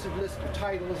impressive list of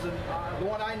titles, and the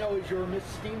one I know is your Miss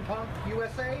Steampunk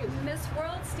USA? Miss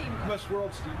World Steampunk. Miss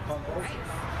World Steampunk.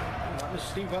 Nice. Not Miss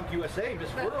Steampunk USA,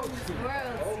 Miss World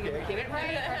Steampunk. Okay. Get it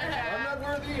right. I'm not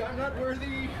worthy, I'm not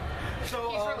worthy.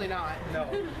 So, He's really not. No,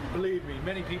 believe me,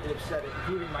 many people have said it,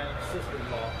 including my own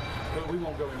sister-in-law, but we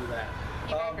won't go into that.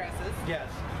 He digresses. Yes.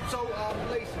 So,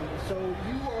 Lacey, so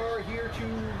you are here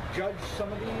to judge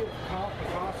some of the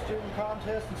costume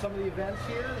contests and some of the events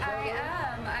here? Is that right?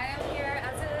 I am here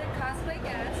as a cosplay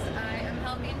guest. I am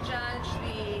helping judge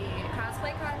the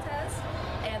cosplay contest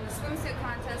and the swimsuit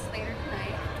contest later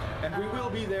tonight. And we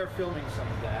will be there filming some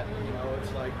of that. You know,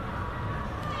 it's like...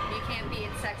 You can't beat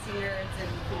sexy nerds and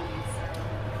bikinis.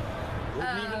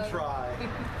 Wouldn't even try.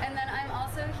 And then I'm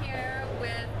also here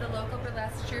with the local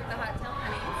burlesque troupe, the Hot Tail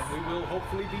Honeys. And we will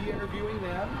hopefully be interviewing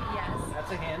them. Yes.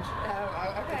 That's a hint.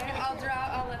 Okay,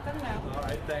 I'll let them know. All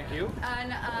right, thank you.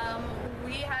 And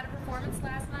we had a performance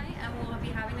last night, and we'll be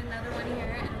having another one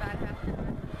here in about half an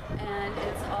hour. And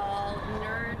it's all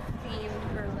nerd-themed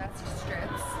burlesque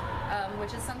strips,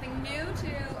 which is something new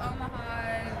to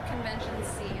Omaha convention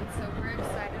scene. So we're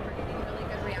excited. We're getting really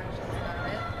good reactions about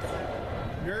it.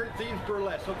 Nerd themed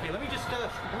burlesque. Okay, let me just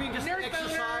Nerd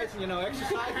exercise, you know,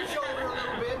 exercise your shoulder a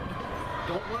little bit.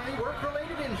 Don't want any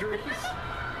work-related injuries.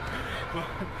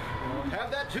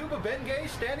 Have that tube of Bengay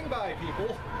standing by,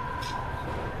 people.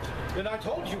 And I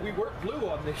told you we work blue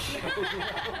on this show. You know?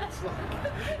 It's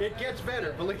like, it gets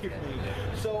better, believe me.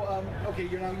 So, okay,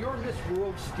 you're Miss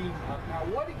World Steampunk. Now,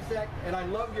 what and I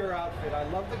love your outfit. I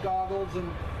love the goggles and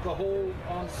the whole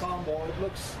ensemble. It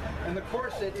looks, and the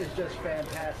corset is just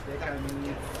fantastic. I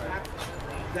mean,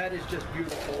 that is just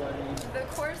beautiful. I mean, the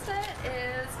corset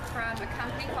is from a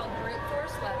company called Brute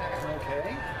Force Leather.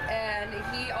 Okay. And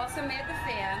he also made the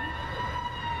fan.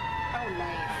 Oh,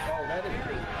 nice. Oh, that is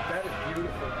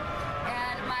beautiful.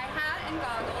 And my hat and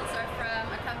goggles are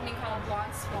from a company called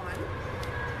Blonde Swan.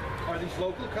 Are these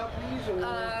local companies or?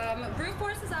 Brute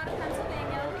Force is out of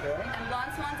Pennsylvania. Okay. And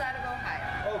Blonde Swan's out of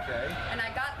Ohio. Okay. And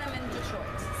I got them in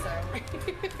Detroit, so.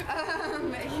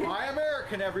 My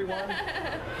American, everyone.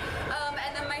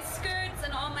 And then my skirts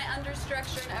and all my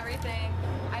understructure and everything,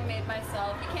 I made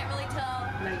myself. You can't really tell,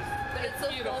 but it's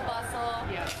a full bustle.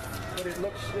 Yes. But it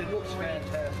looks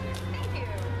fantastic. Thank you.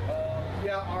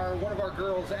 Yeah, one of our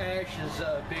girls, Ash, is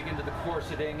big into the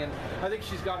corseting, and I think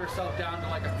she's got herself down to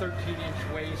like a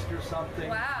 13-inch waist or something.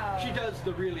 Wow. She does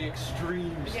the really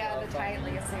extreme stuff. Yeah, the tight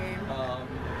lacing.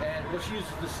 And well, she uses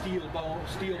the steel bones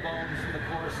in the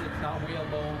corset, not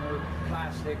whalebone or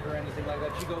plastic or anything like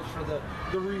that. She goes for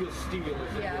the real steel,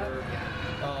 as it were.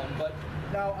 But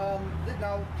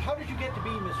now, how did you get to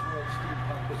be Miss World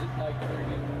Steampunk? Was it like were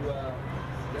you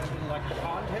in like a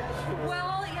contest? Or?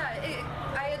 Well,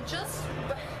 yeah, I had just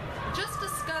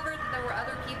discovered that there were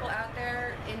other people out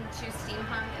there into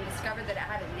steampunk, and discovered that it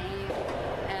had a name,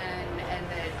 and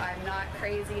that I'm not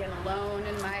crazy and alone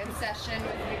in my obsession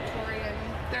with Victorian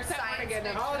science fiction.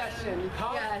 You're the third obsession.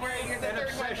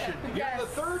 one. You're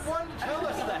the third one to tell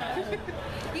us that.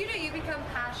 You become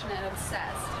passionate,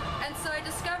 obsessed. And so I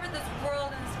discovered this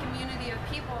world and this community of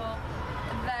people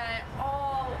that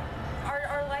all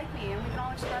are like me, and we can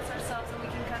all express ourselves, and we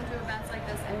can come to events like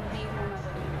this and meet one another.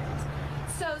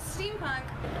 So steampunk,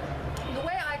 the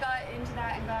way I got into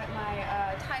that and got my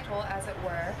title, as it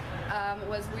were,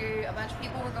 was a bunch of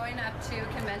people were going up to a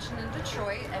convention in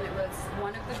Detroit, and it was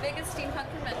one of the biggest steampunk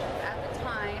conventions at the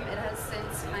time. It has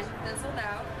since kind of fizzled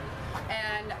out.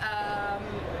 And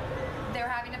they were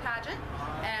having a pageant,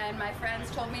 and my friends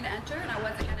told me to enter, and I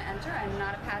wasn't going to enter. I'm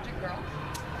not a pageant girl.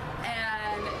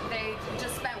 And they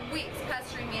just spent weeks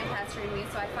pestering me,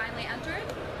 so I finally entered,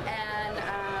 and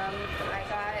I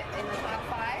got in the top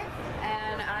 5,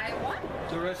 and I won.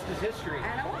 The rest is history.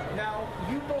 And I won. Now,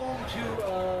 you belong to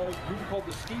a group called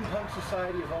the Steampunk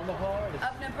Society of Omaha?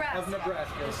 Of Nebraska. Of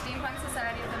Nebraska. The Steampunk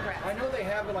Society of Nebraska. I know they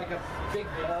have like a big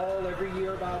ball every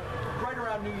year about right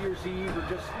around New Year's Eve or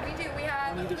just We do. We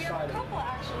have on either a side of it. couple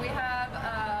actually. We have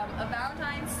a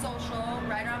Valentine's social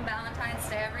right around Valentine's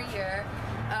Day every year.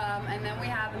 And then we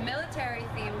have a military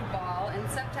themed ball in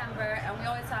September, and we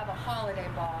always have a holiday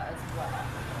ball as well.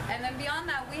 And then beyond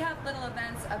that, we have little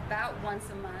events about once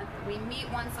a month. We meet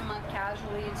once a month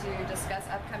casually to discuss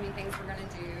upcoming things we're going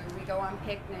to do. We go on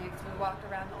picnics, we walk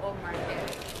around the old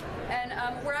market. And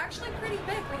we're actually pretty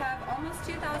big. We have almost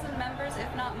 2,000 members, if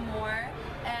not more.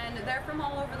 And they're from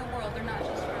all over the world. They're not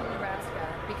just from Nebraska,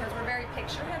 because we're a very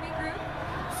picture-heavy group.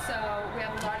 So we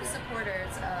have a lot of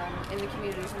supporters in the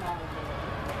communities from all over the world.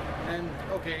 And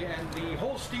okay, and the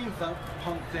whole steampunk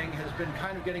thing has been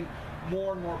kind of getting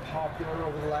more and more popular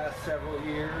over the last several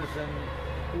years.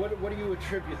 And what do you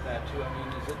attribute that to? I mean,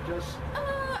 is it just?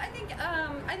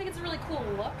 I think it's a really cool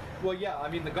look. Well, yeah. I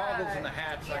mean, the goggles and the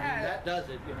hats. Yeah. I mean, that does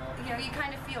it. You know. You know, you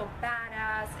kind of feel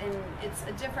badass, and it's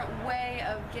a different way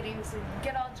of getting to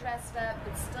get all dressed up,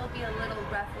 but still be a little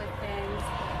rough with things.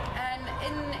 And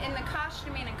in the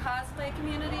costuming and cosplay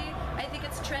community, I think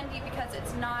it's trendy because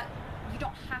it's not. You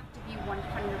don't have to be 100%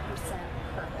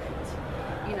 perfect.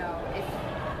 You know, if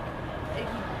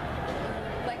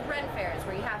like Ren fairs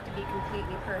where you have to be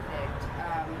completely perfect,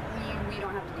 we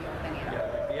don't have to deal with any of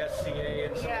that. Yeah, the SCA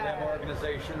and some of them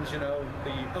organizations, you know,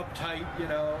 the uptight, you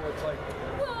know, it's like.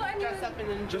 Well, I mean, dress up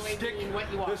and enjoy being what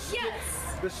you want.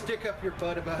 The stick up your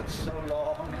butt about so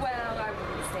long. Well, I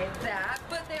wouldn't say that,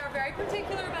 but they are very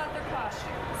particular about their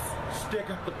costumes. Stick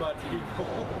up the butt,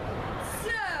 people.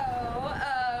 So,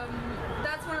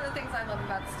 that's one of the things I love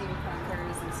about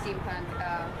steampunkers and steampunk,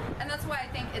 and that's why I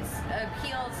think it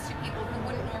appeals to people who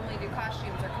wouldn't normally do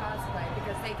costumes or cosplay,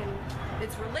 because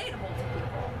it's relatable to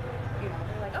people. You know,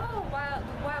 they're like, oh,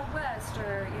 Wild West,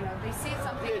 or you know, they see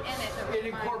something in it that it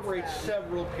incorporates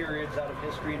several periods out of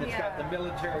history, and it's got the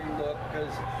military look,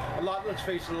 because let's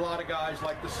face it, a lot of guys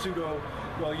like the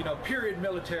period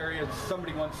military, as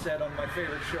somebody once said on my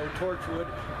favorite show, Torchwood,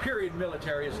 period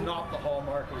military is not the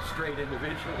hallmark of a straight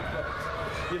individual. But,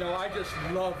 you know, I just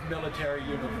love military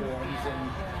uniforms,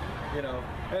 and you know,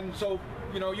 and so.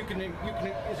 You know,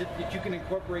 is it that you can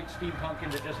incorporate steampunk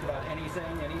into just about anything,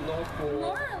 any look?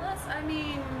 Or? More or less. I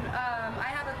mean, I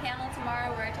have a panel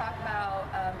tomorrow where I talk about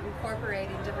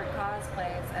incorporating different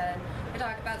cosplays, and I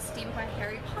talk about steampunk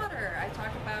Harry Potter. I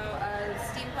talk about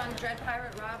steampunk Dread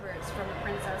Pirate Roberts from The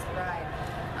Princess Bride.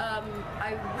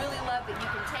 I really love that you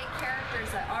can take characters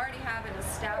that already have an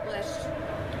established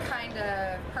kind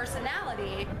of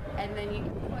personality, and then you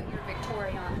can put your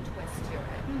Victorian twist to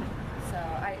it. So,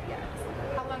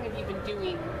 How long have you been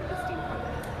doing the steampunk?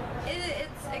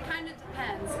 It kind of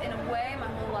depends. In a way, my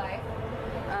whole life,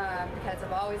 because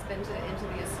I've always been into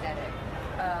the aesthetic.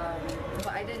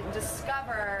 But I didn't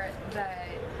discover that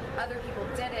other people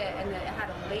did it and that it had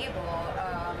a label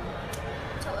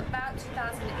until about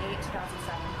 2008,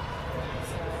 2007.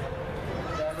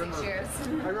 So, 6 years.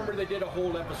 I remember they did a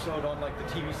whole episode on like the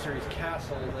TV series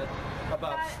Castle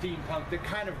about steampunk that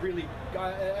kind of really,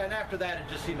 and after that it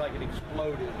just seemed like it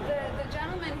exploded. The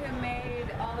gentleman who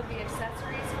made all of the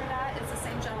accessories for that is the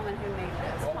same gentleman who made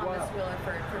this, Thomas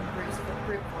Williford from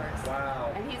Brute Force.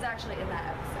 Wow. And he's actually in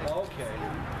that episode. Okay.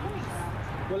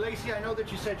 Well, Lacey, I know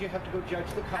that you said you have to go judge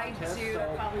the contest, I do.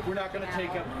 so we're not going to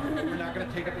take up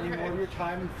any more of your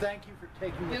time. And thank you for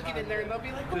taking the time. You'll get in there and they'll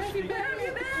be like, "Where have you been?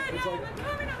 It's like, I'm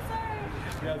sorry.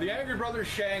 Yeah, the Angry Brothers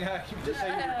Shanghai. You just say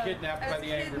you were kidnapped by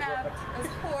the Angry Brothers. It was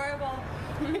horrible.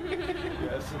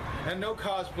 Yes, and no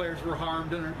cosplayers were harmed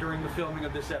during the filming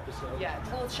of this episode. Yeah,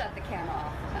 we'll shut the camera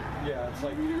off. Yeah, it's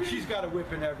like she's got a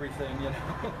whip and everything, you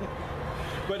know.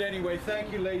 But anyway,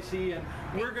 thank you, Lacey, and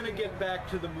we're going to get back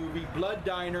to the movie Blood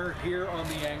Diner here on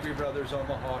the Angry Brothers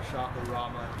Omaha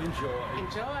Shop-A-Rama. Enjoy.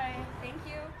 Enjoy. Thank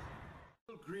you.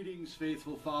 Greetings,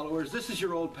 faithful followers. This is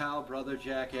your old pal, Brother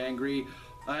Jack Angry,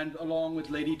 and along with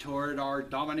Lady Torrid, our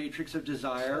dominatrix of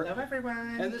desire. Hello,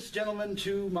 everyone. And this gentleman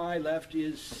to my left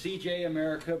is CJ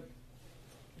America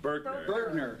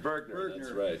Bergner,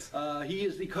 that's right. He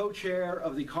is the co-chair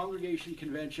of the Congregation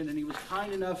Convention, and he was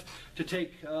kind enough to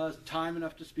take time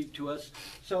enough to speak to us.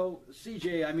 So,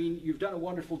 CJ, I mean, you've done a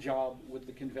wonderful job with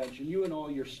the convention, you and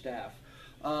all your staff.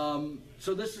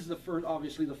 So this is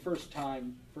obviously the first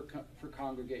time for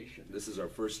Congregation. This is our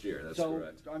first year, that's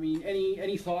correct. I mean,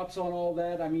 any thoughts on all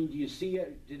that? I mean, do you see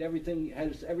it?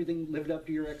 Has everything lived up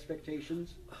to your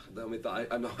expectations?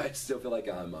 I still feel like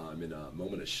I'm in a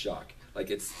moment of shock. Like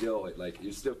it's still, like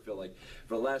you still feel like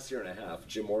for the last year and a half,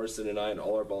 Jim Morrison and I and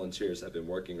all our volunteers have been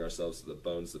working ourselves to the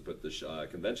bones to put this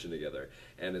convention together.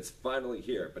 And it's finally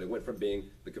here, but it went from being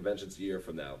the convention's a year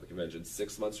from now, the convention's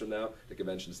 6 months from now, the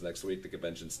convention's next week, the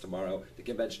convention's tomorrow, the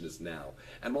convention is now.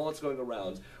 And while it's going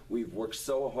around, we've worked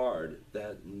so hard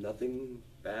that nothing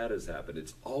bad has happened.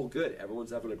 It's all good.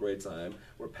 Everyone's having a great time.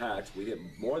 We're packed. We get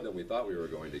more than we thought we were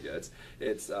going to get.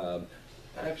 It's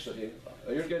actually,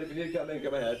 you're good. If you need to come in,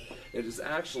 come ahead. It is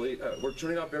actually, we're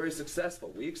turning out very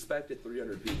successful. We expected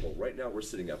 300 people. Right now we're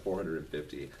sitting at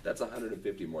 450. That's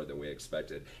 150 more than we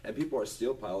expected. And people are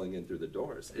still piling in through the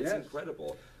doors. It's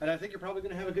incredible. And I think you're probably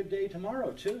going to have a good day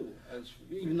tomorrow, too,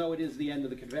 even though it is the end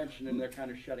of the convention and they're kind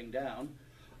of shutting down.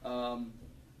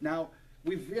 Now,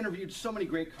 we've interviewed so many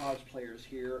great cosplayers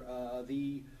here.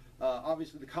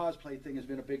 Obviously, the cosplay thing has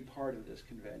been a big part of this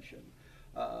convention.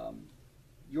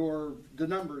 The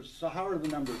numbers, so how are the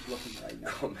numbers looking right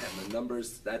now? Oh man, the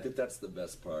numbers, I think that's the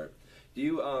best part. Do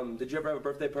you, did you ever have a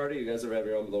birthday party? You guys ever have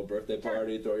your own little birthday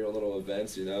party, throw your own little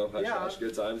events, you know? Hush, hush,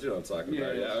 good times, you know what I'm talking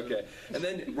about, yeah, okay. And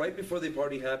then right before the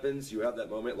party happens, you have that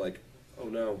moment like, oh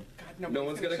no, God, no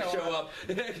one's going to show up.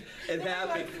 It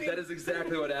happened. That is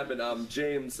exactly what happened.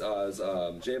 James, our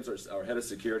head of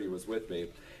security, was with me,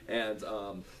 and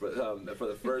for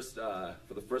the first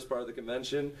part of the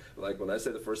convention, like when I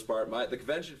say the first part, the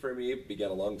convention for me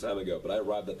began a long time ago, but I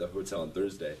arrived at the hotel on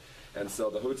Thursday, and so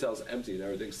the hotel's empty and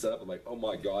everything's set up. I'm like, oh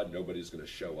my God, nobody's going to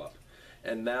show up.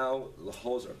 And now the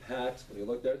halls are packed. When you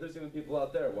look there, there's even people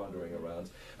out there wandering around.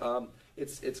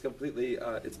 It's completely,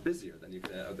 it's busier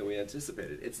than we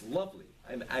anticipated. It's lovely.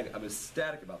 I'm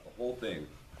ecstatic about the whole thing.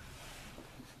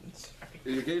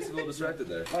 Your gaze is a little distracted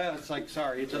there. Oh yeah, it's like,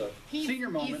 sorry, it's a senior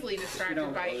moment. Easily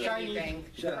distracted by anything.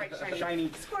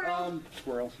 Shiny. Squirrel.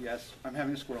 Squirrel, yes. I'm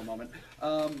having a squirrel moment.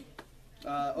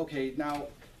 Okay, now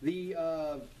the...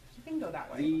 You can go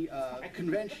that way. The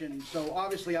convention, so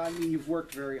obviously, I mean, you've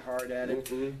worked very hard at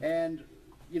it, and,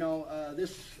 you know,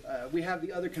 we have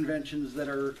the other conventions that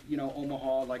are, you know,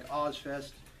 Omaha, like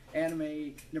Ozfest,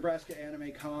 Nebraska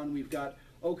Anime Con, we've got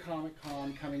O-Comic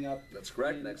Con coming up. That's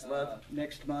correct, next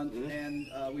month.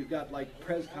 And we've got like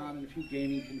PresCon and a few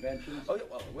gaming conventions. Oh yeah,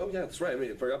 well yeah, that's right. I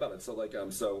mean, I forgot about it. So like,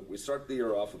 so we start the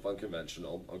year off with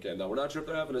unconventional. Okay, now we're not sure if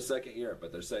they're having a second year,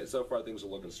 but they're saying so far things are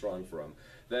looking strong for them.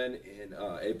 Then in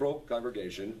April,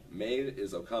 Congregation. May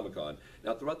is O-Comic Con.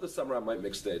 Now throughout the summer, I might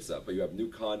mix dates up, but you have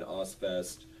NewCon,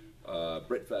 Ozfest,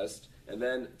 BritFest. And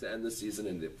then to end the season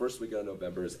in the first weekend of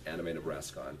November is Anime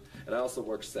Nebraska. And I also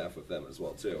work staff with them as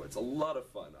well too. It's a lot of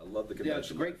fun. I love the convention. Yeah,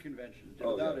 it's a great convention,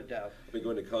 without a doubt. I've been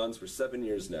going to cons for 7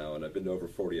 years now, and I've been to over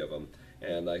 40 of them.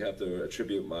 And I have to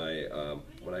attribute my,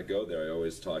 when I go there, I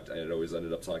always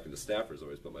ended up talking to staffers,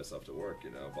 always put myself to work,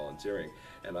 you know, volunteering.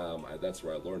 And that's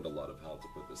where I learned a lot of how to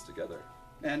put this together.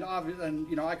 And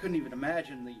you know, I couldn't even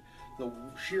imagine the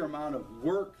sheer amount of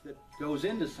work that goes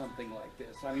into something like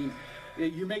this. I mean,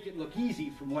 you make it look easy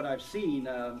from what I've seen.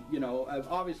 You know,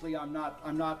 obviously I'm not.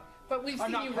 But we've seen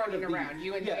you running around,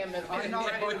 you and him, and I'm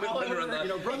not running all over. You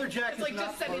know, Brother Jack is like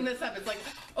just setting this up. It's like,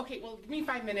 okay, well, give me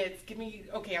 5 minutes.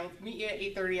 Okay, I'll meet you at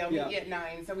 8:30. I'll meet you at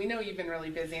 9. So we know you've been really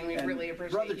busy, and we really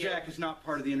appreciate Brother Jack is not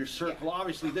part of the inner circle. Yeah.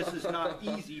 Obviously, this is not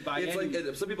easy by any means.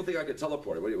 Like, some people think I could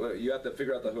teleport. You have to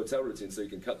figure out the hotel routine so you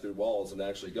can cut through walls and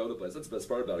actually go to places. That's the best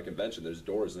part about a convention. There's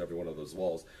doors in every one of those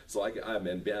walls. So I'm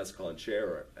in Bascon chair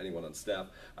or anyone on staff.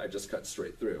 I just cut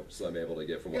straight through, so I'm able to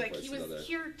get from one place to another. He was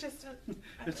here just a...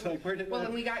 It's like, where did... Well,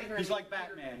 and we got... He's like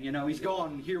Batman, you know, he's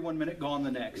gone here 1 minute, gone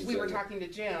the next. We were talking to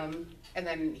Jim, and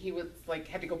then he was like,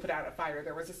 had to go put out a fire.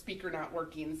 There was a speaker not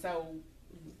working, so...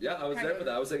 Yeah, I was there for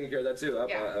that. I was taking care of that too.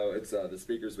 It's the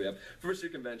speakers we have. First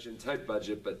year convention, tight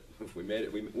budget, but we made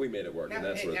it. We made it work, and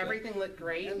that's what everything looked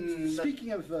great. And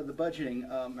speaking of the budgeting,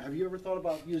 have you ever thought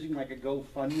about using like a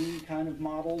GoFundMe kind of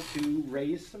model to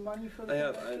raise some money for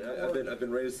the convention? I've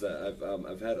been raised that.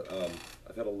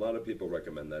 I've had a lot of people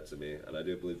recommend that to me, and I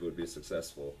do believe it would be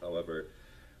successful. However,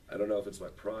 I don't know if it's my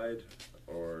pride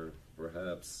or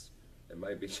perhaps it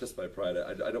might be just my pride.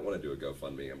 I don't want to do a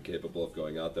GoFundMe. I'm capable of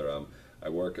going out there. I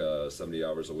work 70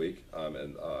 hours a week,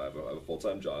 and I have a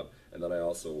full-time job, and then I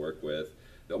also work with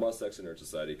the Omaha Sex and Nerd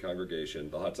Society,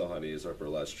 Congregation, the Hot Tub Honeys, our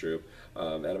burlesque troupe,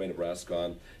 Anime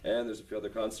Nebraska, and there's a few other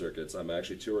con circuits. I'm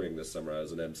actually touring this summer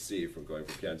as an MC from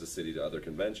Kansas City to other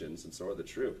conventions, and so are the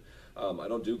troupe. I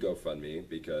don't do GoFundMe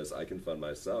because I can fund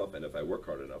myself, and if I work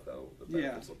hard enough, the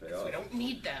benefits will pay off. We don't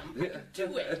need them. We can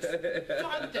do it.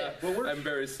 Fund it. Well, I'm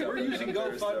very stubborn. We're using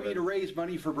GoFundMe to raise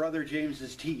money for Brother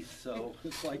James's teeth, so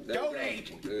it's like,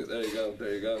 donate! There you go,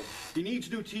 there you go. He needs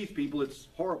new teeth, people. It's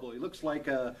horrible. He looks like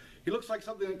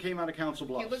something that came out of Council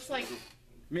Bluffs. He looks like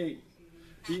me.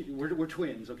 we're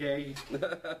twins, okay?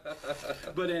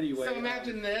 But anyway. So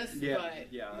imagine this, yeah, but...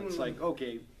 Yeah, it's like,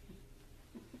 okay.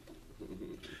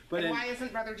 But why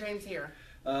isn't Brother James here?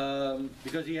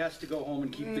 Because he has to go home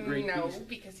and keep the great beast. No,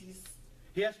 because he's...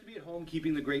 He has to be at home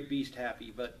keeping the great beast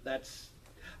happy, but that's...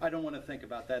 I don't want to think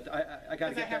about that. I got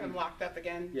to get have him locked up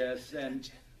again? Yes, and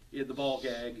yeah, the ball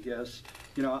gag, yes.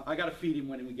 You know, I got to feed him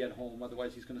when we get home,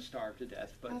 otherwise he's going to starve to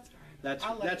death. But that's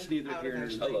neither here nor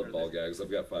there. I love ball gags. I've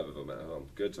got 5 of them at home.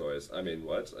 Good toys. I mean,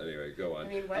 what? Anyway, go on. I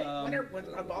mean, what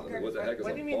a ball gag? What the heck is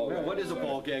a ball gag? What is a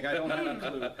ball gag? I don't have a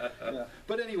clue. Yeah.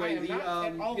 But anyway, you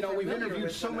know, we've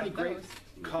interviewed so many great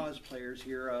cosplayers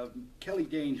here. Kelly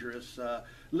Dangerous,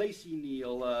 Lacey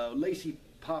Neal, Lacey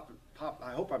Pop.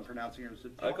 I hope I'm pronouncing her.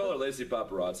 I call her Lacey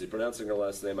Paparazzi. Pronouncing her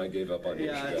last name, I gave up on.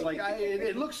 Yeah, it's like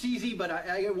it looks easy, but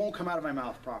it won't come out of my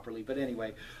mouth properly. But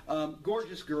anyway,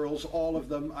 gorgeous girls, all of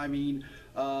them. I mean,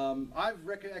 I've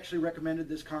actually recommended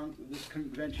this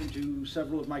convention to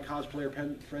several of my cosplayer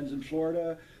friends in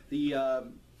Florida. The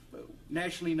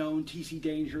nationally known TC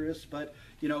Dangerous, but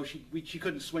you know she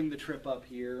couldn't swing the trip up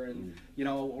here, and you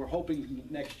know we're hoping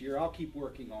next year. I'll keep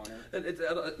working on her. And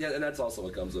and that's also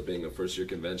what comes with being a first-year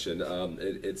convention.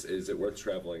 Is it worth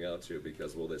traveling out to,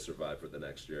 because will they survive for the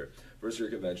next year? First-year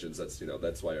conventions.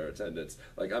 That's why our attendance.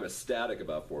 Like, I'm ecstatic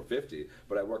about 450,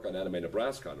 but I work on Anime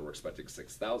Nebraska and we're expecting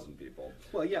 6,000 people.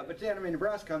 Well, yeah, but Anime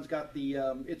Nebraska's got the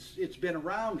it's been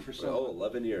around for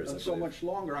 11 years, so much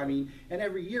longer. I mean, and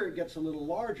every year it gets a little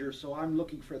larger. So I'm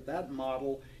looking for that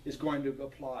model is going to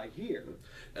apply here.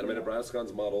 Anime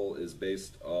Nebraska's model is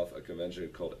based off a convention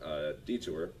called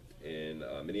Detour in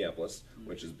Minneapolis,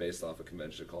 which is based off a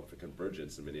convention called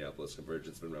Convergence in Minneapolis.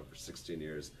 Convergence has been around for 16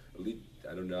 years.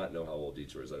 I do not know how old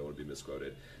Detour is. I don't want to be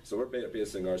misquoted. So we're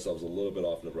basing ourselves a little bit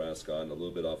off Nebraska and a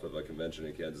little bit off of a convention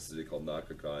in Kansas City called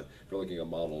NakaCon. We're looking at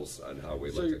models on how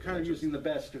we. So you're kind of using the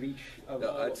best of each.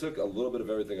 I took a little bit of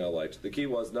everything I liked. The key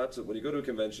was not to, when you go to a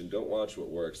convention, don't watch what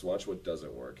works. Watch what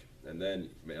doesn't work, and then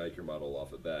make your model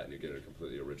off of that, and you get a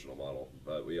completely original model.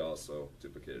 But we also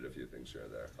duplicated a few things here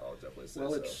and there. I'll definitely say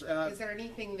so. Is there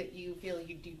anything that you feel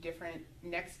you'd do different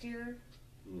next year?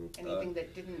 Anything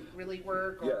that didn't really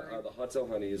work? Or? Yeah, the Hotel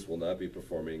Honeys will not be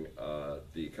performing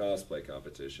the cosplay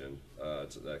competition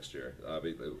next year.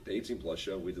 The 18+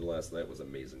 show we did last night was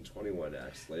amazing. 21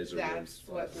 acts, laser rooms.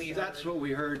 That's what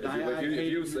we heard.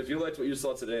 If you liked what you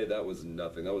saw today, that was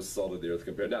nothing. That was salt of the earth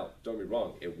compared. Now, don't get me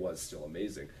wrong, it was still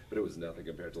amazing, but it was nothing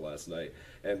compared to last night.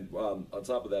 And on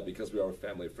top of that, because we are a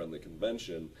family-friendly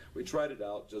convention, we tried it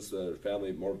out, just a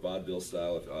family, more vaudeville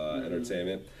style of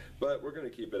entertainment, but we're going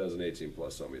to keep it as an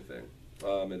 18+ only thing.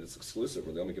 And it's exclusive.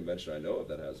 We're the only convention I know of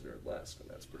that has Mirrored Lask, and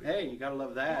that's pretty cool. You gotta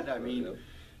love that. I mean,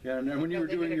 yeah, and when you were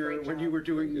doing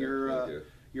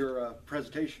your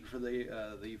presentation for the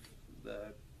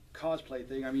cosplay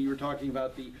thing, I mean, you were talking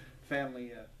about the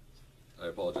family. I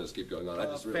apologize. Keep going on. I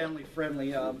just family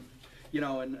friendly. You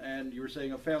know, and you were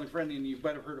saying a family friendly, and you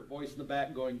might have heard a voice in the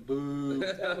back going boo.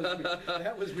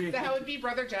 That was me. That would be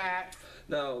Brother Jack.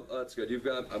 No, that's good. You've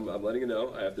got. I'm letting you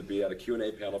know. I have to be at a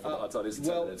Q&A panel for the Hot Toddies in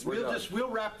 10 minutes. We'll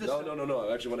wrap this. No.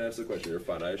 I actually want to answer the question. You're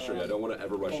fine. I assure you. I don't want to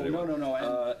ever rush anyone.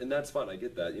 No. And that's fun. I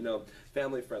get that. You know,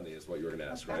 family friendly is what you were going to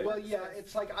ask, right? Well, yeah.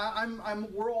 It's like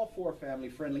we're all for family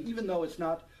friendly, even though it's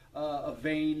not a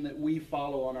vein that we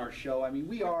follow on our show. I mean,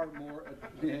 we are more,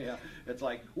 it's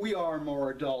like we are more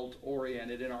adult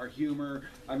oriented in our humor.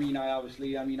 I mean, I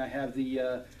have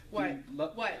the.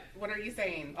 What are you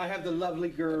saying? I have the lovely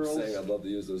girls. I'm saying I'd love to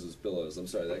use those as pillows. I'm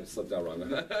sorry, that slipped out wrong.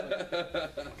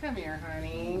 Come here,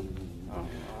 honey.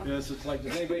 Yes, it's like,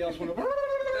 does anybody else want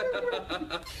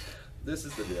to? This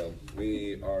is the deal.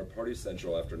 We are party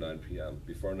central after 9 p.m.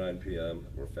 Before 9 p.m.,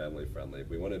 we're family friendly.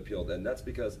 We want to appeal, and that's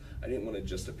because I didn't want to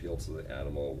just appeal to the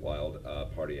wild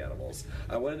party animals.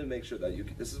 I wanted to make sure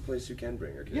that this is a place you can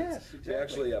bring your kids. Yes, exactly. We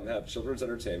actually have children's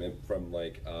entertainment from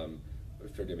like,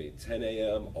 forgive me, 10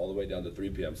 a.m. all the way down to 3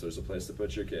 p.m. So there's a place to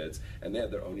put your kids, and they have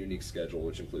their own unique schedule,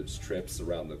 which includes trips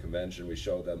around the convention. We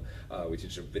show them, we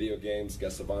teach them video games,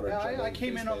 guests of honor. I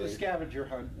came in on the scavenger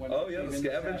hunt. The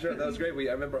scavenger. That was great.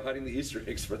 I remember hiding the Easter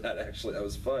eggs for that. Actually, that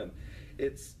was fun.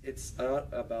 It's not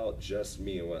about just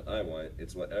me and what I want.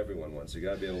 It's what everyone wants. You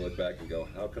got to be able to look back and go,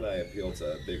 how can I appeal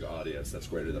to a big audience that's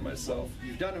greater than myself?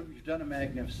 You've done a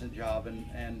magnificent job,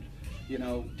 and you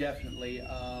know, definitely.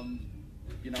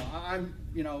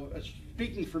 You know,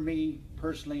 speaking for me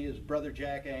personally as Brother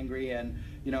Jack Angry, and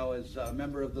you know, as a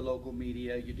member of the local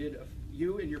media,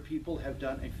 you and your people have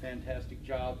done a fantastic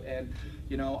job, and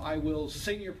you know, I will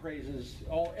sing your praises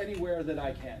anywhere that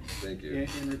I can. Thank you.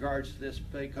 In regards to this,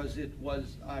 because it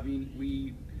was, I mean,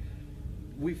 we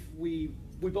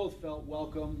both felt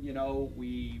welcome. You know,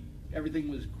 we everything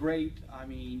was great. I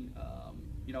mean,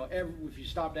 you know, if you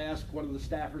stopped to ask one of the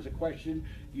staffers a question,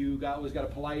 you always got a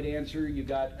polite answer. You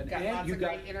got lots of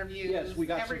great interviews. Yes, we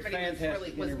got everybody some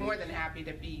fantastic was more than happy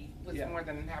to more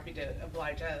than happy to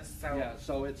oblige us. So yeah,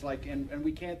 so it's like, and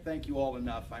we can't thank you all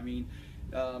enough. I mean,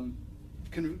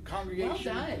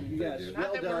 congregation. Well done. Yes, Not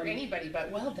well that done. we're anybody,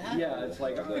 but well done. Yeah, it's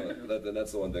like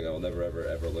that's the one thing I will never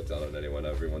ever look down on anyone.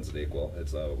 Everyone's an equal.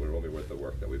 It's we're only worth the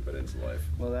work that we put into life.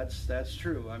 Well, that's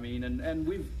true. I mean, and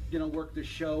we've worked this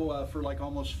show for like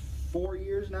almost 4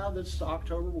 years now. This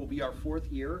October will be our 4th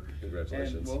year.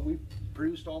 Congratulations. And well, we've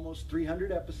produced almost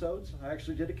 300 episodes. I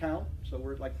actually did a count, so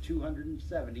we're at like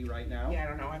 270 right now. Yeah, I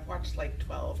don't know. I've watched like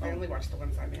 12. I only watched the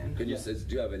ones I'm in. Can you do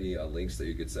you have any links that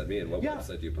you could send me, and what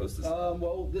website do you post this?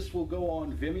 Well, this will go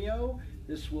on Vimeo.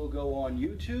 This will go on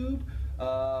YouTube.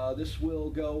 This will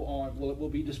go on. Well, it will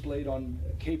be displayed on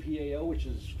KPAO, which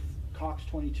is Cox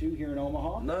 22 here in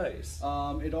Omaha. Nice.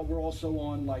 We're also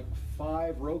on like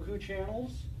 5 Roku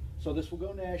channels. So this will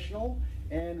go national,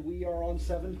 and we are on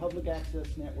 7 public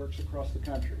access networks across the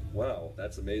country. Wow,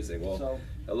 that's amazing. Well,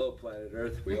 hello, Planet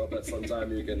Earth. We hope that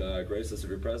sometime you can grace us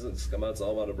with your presence. Come out to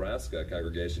Omaha, Nebraska,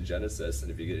 Congregation Genesis, and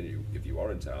if you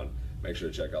are in town, make sure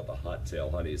to check out the Hot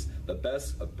Tail Honeys, the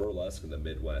best of burlesque in the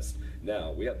Midwest.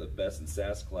 Now, we have the best in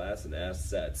sass class and ass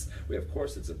sets. We have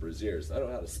corsets and brassieres. I don't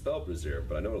know how to spell brassiere,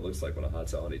 but I know what it looks like when a Hot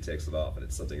Tail Honey takes it off, and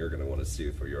it's something you're going to want to see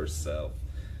for yourself.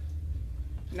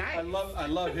 Nice. I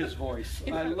love his voice.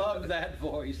 I love that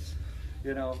voice.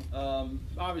 You know,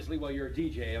 obviously, well, you're a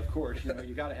DJ, of course. You know,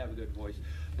 you got to have a good voice.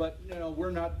 But you know,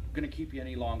 we're not going to keep you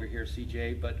any longer here,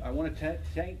 CJ. But I want to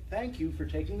thank you for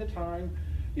taking the time.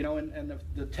 You know, and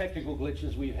the technical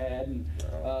glitches we've had and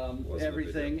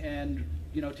everything, and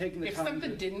you know, taking the time. If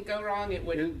something didn't go wrong, it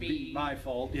wouldn't be my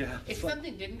fault. Yeah. If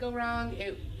something didn't go wrong,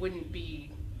 it wouldn't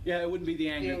be. Yeah, it wouldn't be the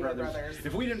Angry Brothers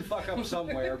if we didn't fuck up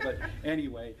somewhere. But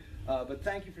anyway. But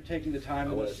thank you for taking the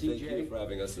time with us, CJ. Thank you for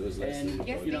having us. It was nice. And,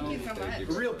 yes, you know, thank you so much. A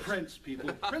real prince,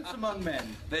 people. Prince among men.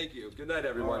 Thank you. Good night,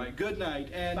 everyone. All right, good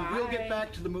night. And Bye. we'll get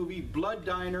back to the movie Blood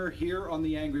Diner here on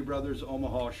the Angry Brothers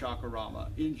Omaha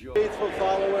Shakarama. Enjoy. Faithful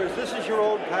followers, this is your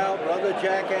old pal, Brother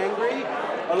Jack Angry,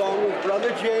 along with Brother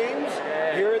James,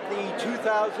 here at the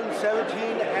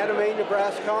 2017 Anime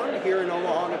Nebrascon here in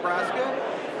Omaha, Nebraska.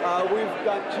 We've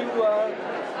got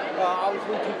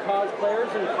obviously two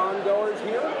cosplayers and con-goers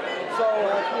here. So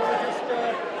if you want to just,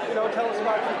 tell us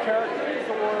about your characters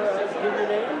or give your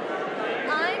name.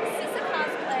 I'm Sissa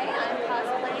Cosplay. I'm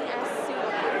cosplaying as Sue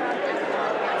from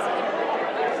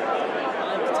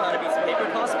I'm Katana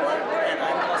Paper Cosplay, and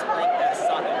I'm cosplaying as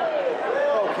Sako.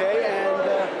 Okay, and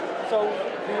so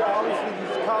obviously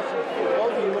these costumes,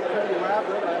 both of you look pretty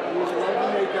elaborate. I mean, I love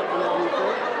the makeup and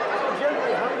everything.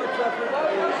 Generally, how much effort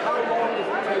or how long does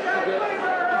it take to get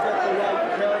the right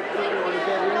character or to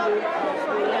get into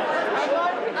costume?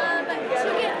 To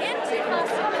get into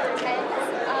costume, it depends.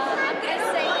 I'm going to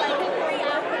say like 3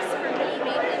 hours for me,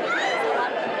 mainly because a lot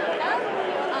of makeup.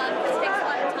 This takes a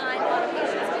lot of time, a lot of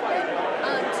patience with it.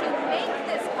 To make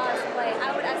this cosplay, I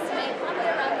would estimate probably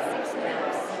around 6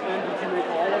 weeks. And did you make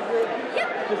all of it? Yep.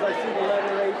 Because I see the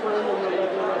leather apron and the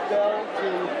leather belt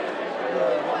and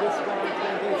this one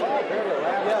and these. Oh, very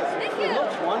elaborate. Yes, Thank it you.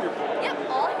 looks wonderful. Yep,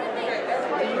 all handmade.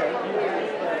 Okay, do you guys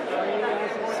train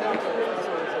as instructors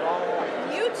or is it all?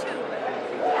 YouTube.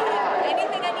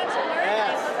 Anything I need to learn,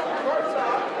 Yes.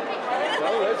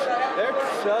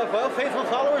 Well, faithful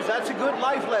followers, that's a good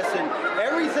life lesson.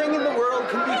 Everything in the world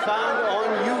can be found on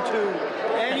YouTube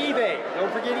and eBay.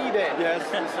 Don't forget eBay. Yes,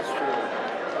 this is true.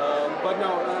 But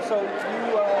no, so are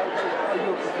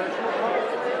you a professional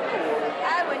cosplayer?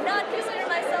 I would not consider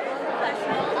myself a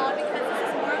professional because this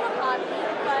is more of a hobby,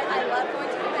 but I love going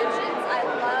to conventions. I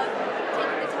love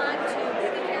taking the time to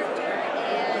be the character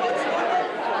and make the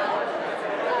cosplay. It's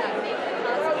a passion.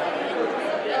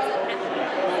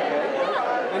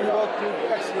 And you both do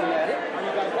excellent at it. Are you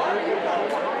guys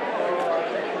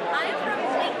I am from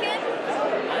Lincoln.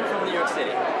 I'm from New York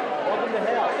City. Welcome to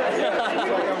hell. Yeah, it's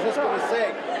like I was just going to say,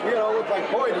 it's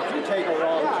like, boy, did you take a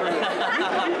wrong turn.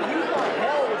 You thought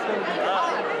hell was going to be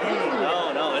hot.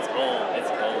 No, it's cold.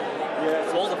 It's cold. Yes.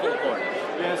 It's cold to full of corn.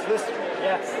 Yes, this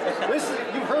is,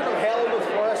 you've heard of hell with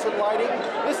fluorescent lighting.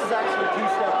 This is actually 2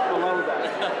 steps below that.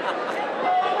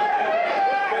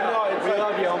 But no, it's we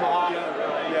love you, Omaha.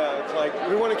 Yeah, it's like,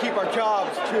 we want to keep our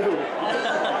jobs too.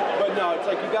 But no, it's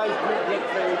like you guys look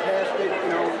fantastic.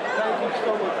 Thank you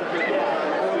so much for being here.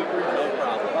 No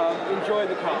problem. Enjoy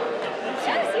the con.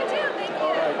 Yes, you do. Thank you.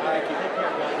 All right, thank you.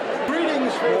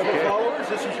 Greetings, faithful followers.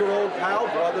 This is your old pal,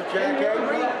 Brother Jack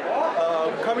Angry,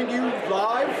 coming to you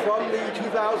live from the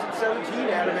 2017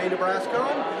 Anime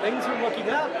NebraskaCon. Things are looking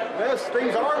up. Yes,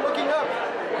 things are looking up.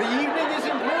 The evening is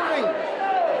improving.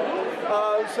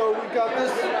 So we've got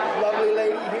this lovely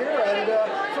lady here, and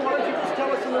so why don't you just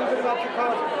tell us a little bit about your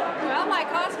cosplay? Well, my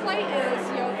cosplay is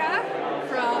Yoka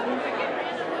from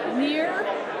Nier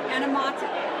Animata,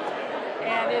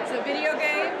 and it's a video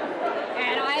game,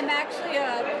 and I'm actually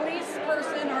a police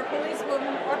person or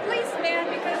policewoman or policeman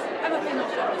because I'm a female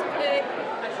chauvinist.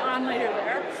 On later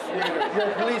there. You're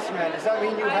a policeman. Does that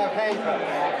mean you have handcuffs?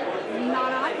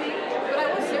 Not on me, but I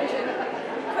will search it.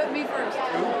 Put me first.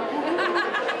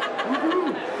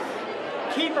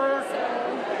 Keeper.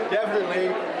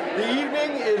 Definitely. The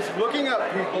evening is looking up,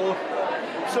 people.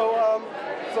 So,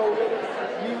 so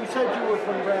you said you were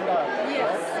from Grand Island.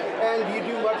 Yes. Right? And do you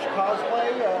do much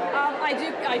cosplay? I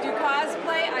do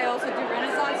cosplay. I also do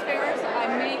Renaissance fairs.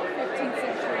 I make 15th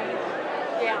century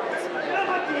gowns.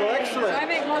 Well, excellent. So I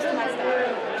make most of my stuff.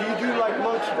 Do you do like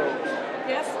monk's robes?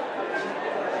 Yes.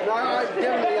 No,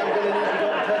 definitely I'm going to need to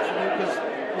don't touch you because,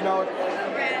 you know.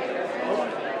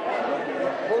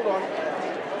 Hold on.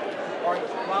 All right,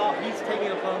 while he's taking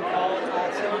a phone call, so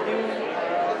you do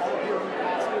all of your own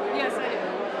costumes? Yes, I do.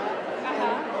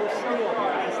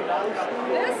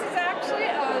 This is actually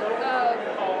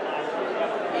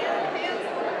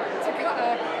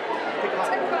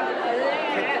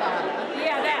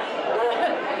yeah, that.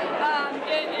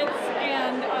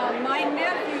 My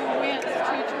nephew went to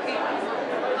Japan,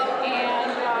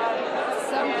 and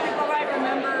some people might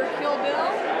remember Kill Bill.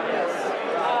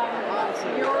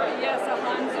 Yes, a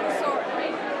Hanzo sword.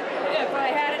 If I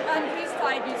had it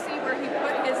unpieced, you see where he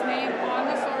put his name on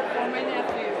the sword for my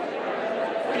nephew.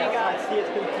 When he got I see it's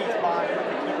been pieced by to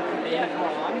keep the name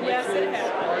on, which yes, it is has.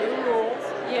 part of the rules.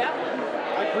 Yep.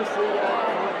 I personally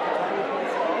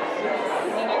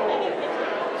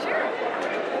Sure.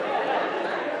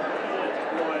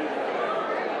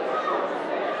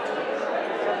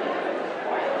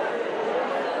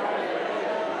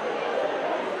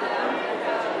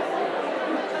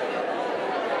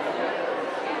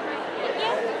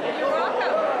 You're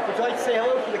welcome. Would you like to say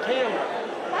hello to the camera?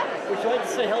 Would you like to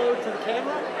say hello to the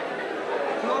camera?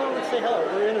 Come on over and say hello.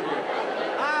 We're interviewing.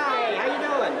 Hi, how you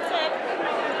doing? Good.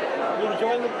 You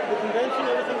enjoying the convention?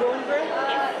 Everything going great?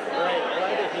 Yes. Great.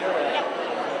 Glad to hear that. Yep.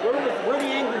 We're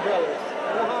the Angry Brothers.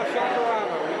 Omaha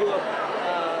Shakarama. We do a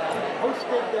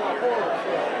hosted horror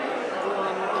show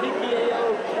on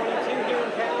TPAO 22 here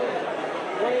in town at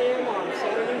 1 a.m. on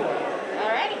Saturday morning.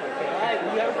 Alrighty. All right.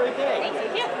 You have a great day.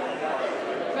 Thank you.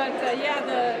 But yeah,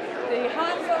 the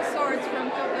Hanzo swords from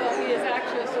Kill Bill, he is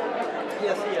actually a sword maker.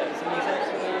 Yes, he is. And he's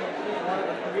actually one of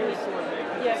the premier sword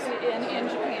makers. Yes, in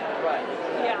Japan. Right.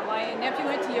 Yeah, my nephew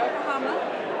went to Yokohama,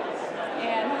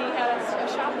 and he had a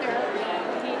shop there,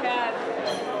 and he had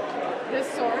this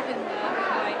sword, and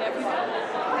my nephew had it.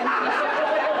 And he showed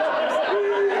it back to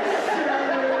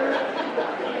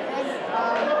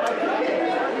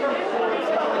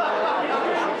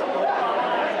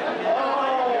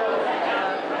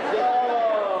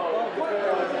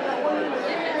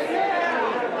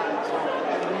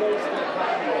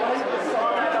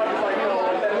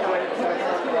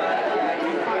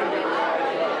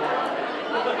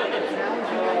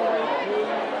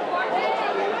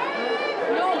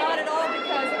No, not at all,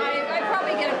 because I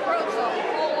probably get approached a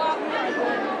whole lot more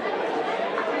than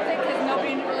I think, because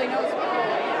nobody really knows who I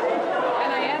am.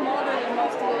 And I am older than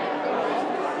most of them.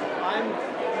 I'm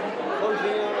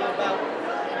closing in on about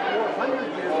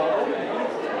 400 years old, and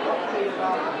he's roughly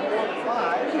about 4 to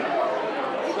 5.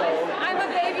 So I'm a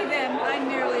baby then. I'm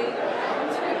nearly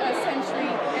a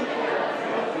century and a half.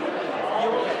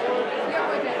 Yeah,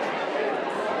 with it.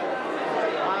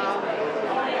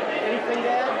 anything to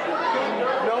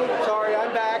add? No, sorry,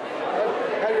 I'm back. I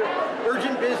had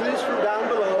urgent business from down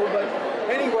below, but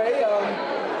anyway,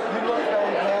 you look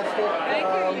fantastic. Thank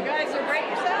you. You guys are great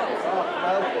yourselves.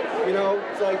 Well, you know,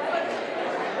 it's like,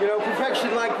 you know,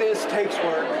 perfection like this takes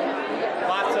work.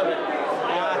 Lots of it.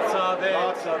 Lots of it.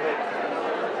 Lots of it.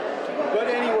 But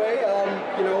anyway,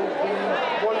 you know,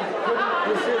 one couldn't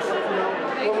resist, you know,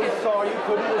 when we saw you,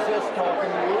 couldn't resist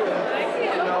talking to you. And,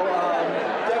 you know,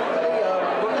 definitely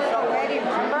look us up on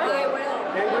YouTube,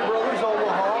 Angry Brothers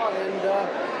Omaha, and,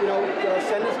 you know,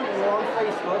 send us we're on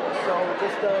Facebook, so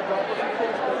just drop us a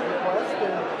Facebook request,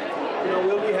 and, you know,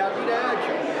 we'll be happy to add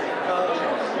you.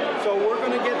 So we're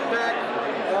going to get back.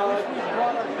 We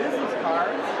brought our business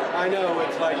cards. I know,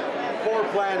 it's like poor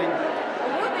planning.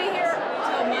 We'll be here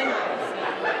till Monday.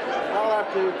 All right.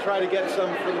 have to try to get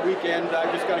some for the weekend.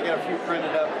 I've just got to get a few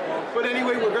printed up. But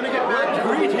anyway, we're going to get back to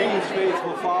greetings,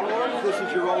 faithful followers. This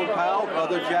is your old pal,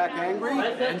 Brother Jack Angry.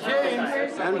 And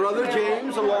James. And Brother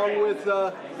James, along with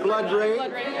Blood Rain.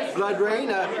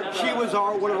 She was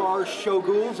one of our show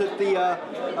ghouls at the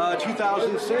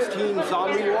 2016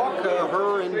 Zombie Walk.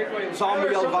 Her and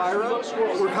Zombie Elvira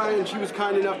she was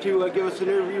kind enough to give us an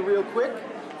interview real quick.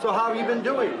 So how have you been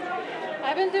doing?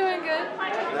 I've been doing good.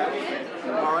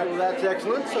 All right, well that's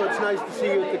excellent. So it's nice to see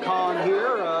you at the con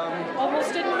here.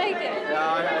 Almost didn't make it.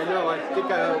 I know. I think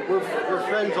we're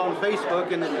friends on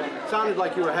Facebook, and it sounded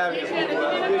like you were having a few issues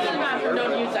here.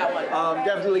 Don't use that one.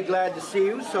 Definitely glad to see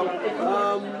you. So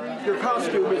your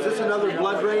costume, is this another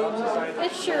Blood Rain?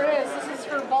 It sure is. This is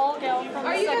her ball gown from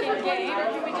the second game.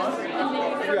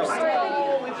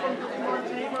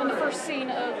 In the first scene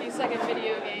of the second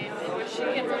video game, in which she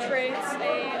infiltrates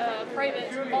a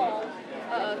private ball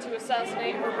to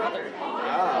assassinate her brother.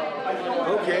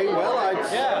 Ah, okay, well,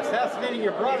 yeah, assassinating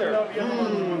your brother.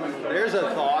 There's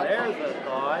a thought.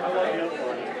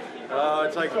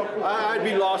 It's like, I'd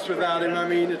be lost without him. I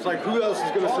mean, it's like, who else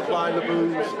is going to supply the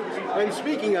booze? And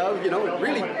speaking of, it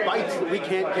really bites that we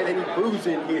can't get any booze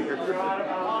in here.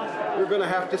 We're going to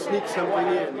have to sneak something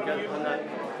in.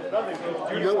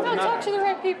 Talk to the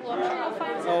right people. I'm sure you'll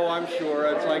find something. Oh, I'm sure.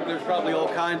 It's like there's probably all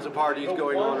kinds of parties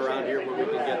going on around here where we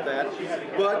can get that.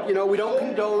 But, we don't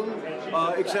condone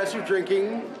excessive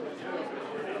drinking,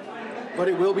 but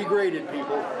it will be graded,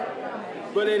 people.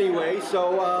 But anyway,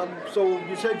 so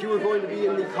you said you were going to be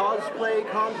in the cosplay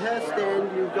contest, and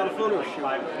you've got a photo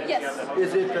shoot. Yes.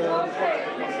 Is it,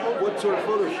 what sort of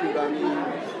photo shoot? I mean,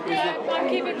 I'm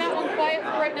keeping that one quiet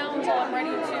right now until I'm ready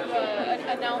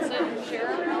to announce it and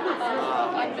share it.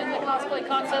 I'm in the cosplay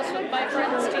contest with my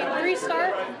friends Team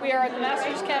 3-Star. We are in the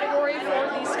Masters category for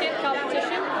the skit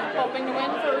competition, hoping to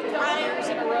win for 3 years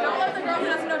in a row.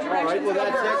 all right, well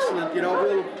that's excellent.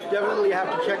 We'll definitely have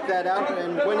to check that out.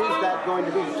 And when is that going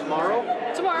to be? Tomorrow?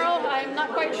 Tomorrow. I'm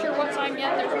not quite sure what time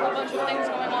yet. There's a whole bunch of things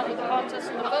going on with the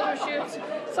contest and the photo shoots.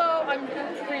 So I'm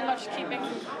pretty much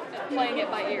playing it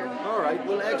by ear. All right,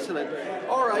 well, excellent.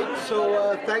 All right,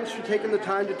 so thanks for taking the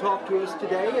time to talk to us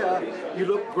today. You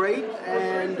look great,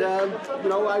 and,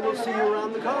 I will see you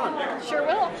around the con. Sure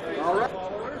will. All right.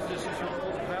 This is your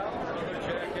old pal,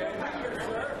 Brother Jack Angry,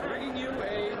 bringing you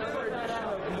another edition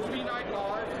of Movie Night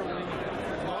Live from the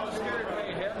Monster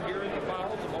Mayhem here in the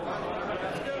bowels of Omaha,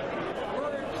 Nebraska. We're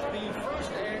at the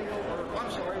first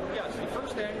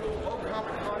annual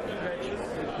Comic-Con convention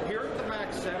here at the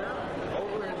Mac Center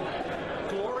over in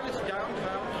glorious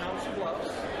downtown Council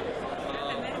Bluffs.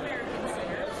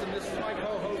 Yes, and this is my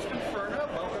co-host Inferna.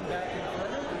 Welcome back,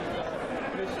 Inferna.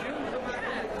 Missed you. Come back.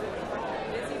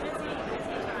 Busy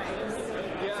times.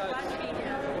 Yeah. Glad to be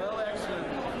here. Well, excellent.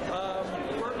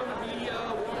 We're going to be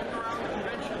walking around the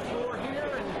convention floor here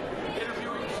and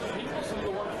interviewing some people, some of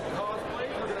the wonderful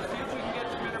cosplays. We're going to see if we can get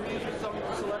some interviews with some of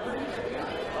the celebrities.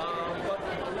 But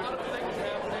a lot of things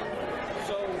happening,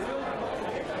 so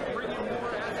we'll bring you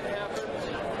more as it happens.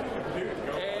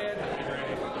 And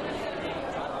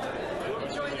we'll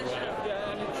enjoy the show.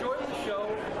 Yeah, and enjoy the show.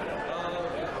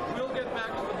 We'll get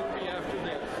back to the movie after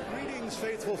this. Greetings,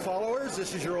 faithful followers.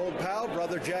 This is your old pal,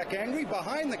 Brother Jack Angry.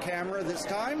 Behind the camera this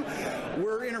time,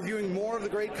 we're interviewing more of the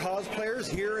great cosplayers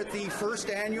here at the first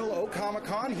annual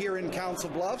Comic-Con here in Council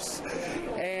Bluffs.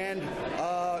 And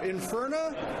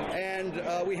Inferna, and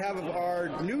we have our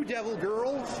new devil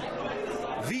girl,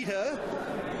 Vita.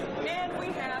 And we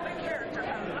have a character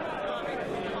from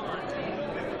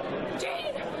Comic-Con.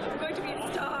 Jane, I'm going to be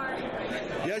a star.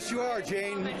 Yes, you are,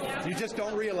 Jane. You just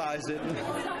don't realize it.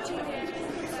 It's not too late.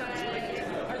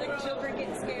 Are the children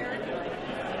getting scared?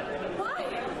 Why?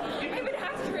 I'm an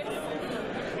actress.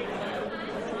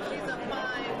 She's a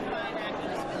fine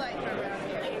actress. We like her around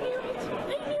here. I knew it.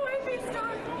 I knew I'd be a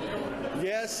star.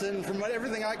 Yes, and from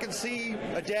everything I can see,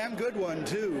 a damn good one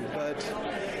too. But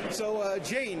so,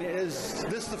 Jane, is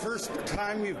this the first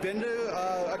time you've been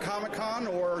to a Comic-Con,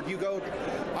 or you go?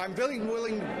 I'm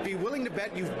willing to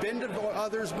bet you've been to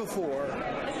others before.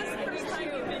 Is this the first time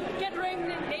you've been getting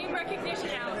name recognition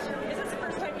out? Is this the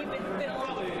first time you've been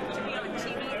filmed to be on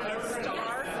TV as a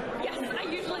star? Yes, I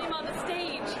usually am on the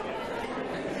stage.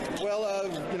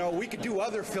 Well, we could do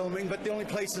other filming, but the only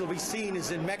place it'll be seen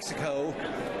is in Mexico.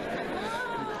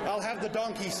 I'll have the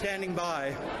donkey standing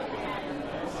by.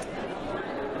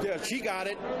 Yeah, she got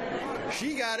it.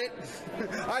 She got it.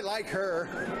 I like her.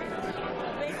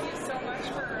 Thank you so much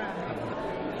for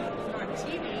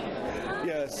TV.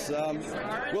 Yes.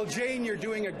 Well, Jane, you're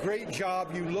doing a great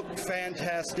job. You look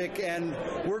fantastic, and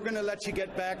we're going to let you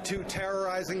get back to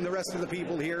terrorizing the rest of the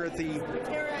people here at the.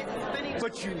 Terrorize as many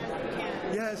But you,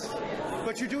 can. yes,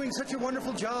 but you're doing such a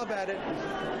wonderful job at it.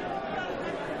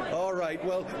 All right,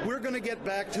 well, we're going to get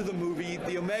back to the movie,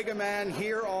 The Omega Man,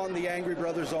 here on the Angry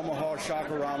Brothers Omaha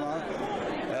Shakarama.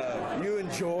 You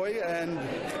enjoy, and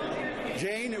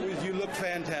Jane, you look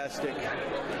fantastic.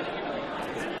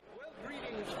 Well,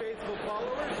 greetings, faithful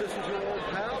followers. This is your old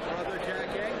pal, Brother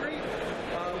Jack Angry.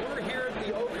 We're here at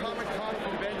the O-Comic-Con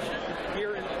convention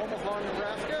here in Omaha,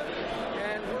 Nebraska,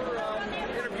 and we're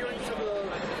interviewing some of the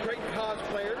great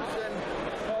cosplayers,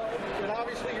 and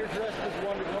obviously you're dressed as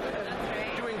Wonder Woman and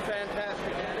doing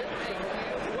fantastic at it.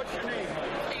 So, what's your name?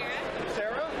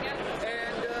 Sarah. Sarah? Yep.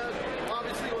 And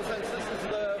obviously, well, since this is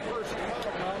the first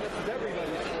Comic-Con, this is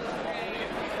everybody's first. Right.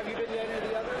 Have you been to any of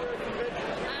the other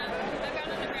conventions? I've gone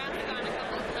to Nebraska a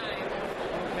couple of times.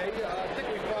 Okay, I think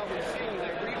we've probably seen you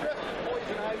there. Were you dressed as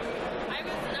Poison Ivy? I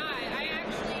was not. I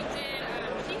actually did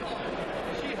She-Hulk.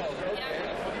 She-Hulk, okay.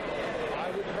 Yeah.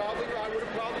 I would have probably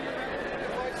remembered it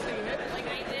if I'd seen it. Like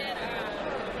I did,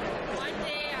 one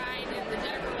day I did the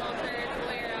Jennifer Walters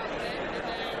Blair outfit, and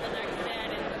then the next day I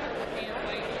did the pale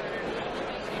white shirt.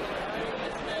 Do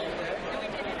we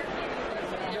did interviews?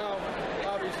 No,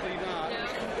 obviously not. No.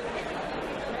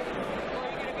 Are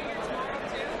you going to be here tomorrow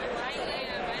too? I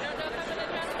am. I don't know if I'm going to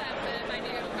dress that, but if I do,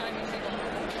 it'll probably be She-Hulk.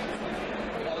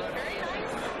 Very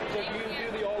nice. So do you do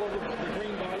the all over the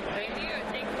green body I paint? do. It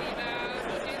takes me about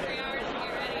 2-3 hours to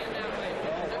get ready in that way.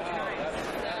 Oh, wow.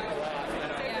 That's a lot.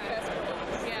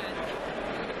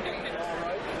 All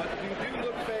right, but you do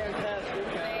look fantastic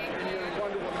in your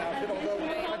Wonder Woman outfit, although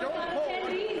I don't recall.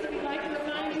 Attendees, we'd like to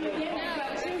remind you again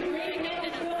about two great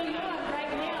events going on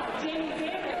right now. Jamie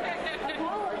Gander,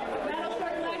 Apollo,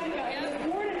 Battlestar Galactica, the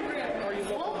Gordon Room,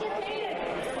 Walter Payton,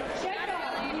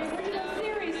 Chekhov, the original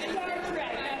series Star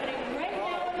Trek happening right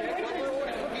now in the Well, we're always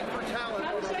Richards. looking for talent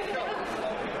Come on our check it show. out.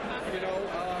 You know,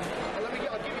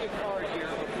 I'll give you a card here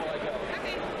before I go.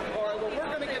 All right, well, we're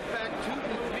going to get back to the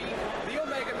movie, The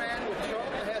Omega Man with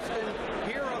Charlton Heston,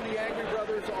 here on the Angry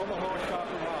Brothers Omaha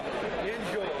Shakarama.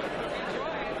 Enjoy.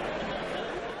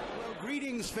 Well,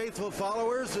 greetings, faithful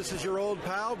followers. This is your old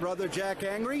pal, Brother Jack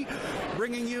Angry,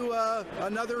 bringing you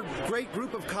another great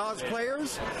group of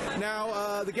cosplayers.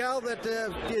 Now, the gal that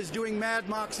is doing Mad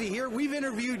Moxie here, we've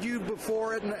interviewed you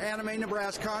before at Anime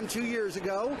Nebrascon 2 years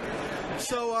ago.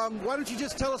 So, why don't you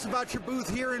just tell us about your booth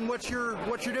here and what you're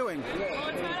doing? Well,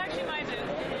 it's not actually my booth.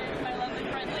 It is my lovely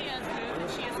friend Leah's booth, and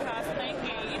she is cosplaying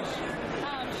Gage.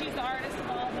 She's the artist of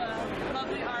all the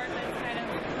lovely art that's kind of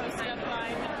posted up by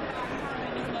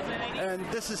this lovely lady.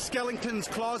 And this is Skellington's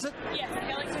Closet? Yes,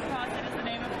 Skellington Closet is the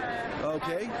name of her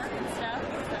Okay. artwork and stuff.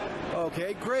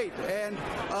 Okay, great. And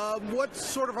what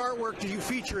sort of artwork do you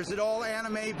feature? Is it all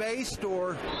anime based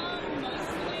or? Mostly,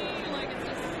 like, it's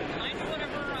just kind of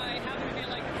whatever I happen to be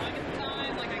like drawing at the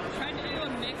time. Like, I tried to do a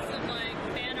mix of like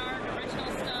fan art,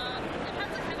 original stuff. It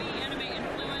has a heavy anime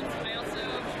influence, but I also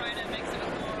try to mix it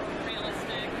with more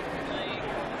realistic, like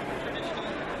traditional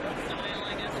style,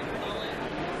 I guess you could call it.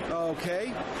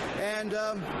 Okay. And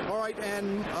all right.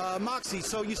 And Moxie,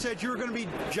 so you said you were going to be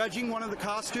judging one of the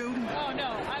costumes? Oh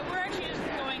no, we're actually just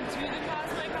going to the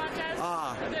cosplay contest.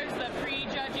 Ah. There's the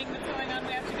pre-judging that's going on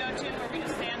we have to go to where we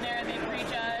just stand there and they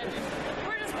prejudge.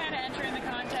 We're just kind of entering the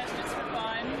contest just for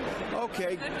fun.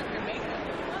 Okay. Good with your makeup.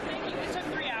 Well, thank you. It took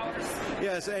 3 hours.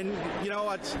 Yes, and you know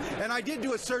what? And I did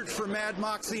do a search for Mad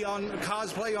Moxie on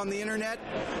cosplay on the internet.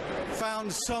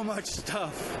 Found so much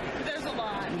stuff. There's a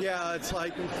lot. Yeah, it's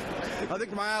like I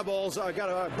think my eyeballs. I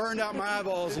got burned out my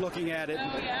eyeballs looking at it.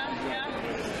 Oh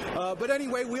yeah. But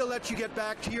anyway, we'll let you get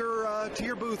back to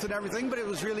your booth and everything. But it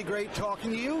was really great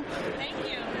talking to you. Thank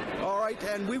you. All right,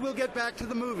 and we will get back to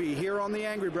the movie here on the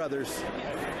Angry Brothers.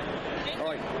 All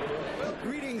right. Well,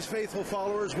 greetings, faithful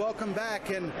followers. Welcome back,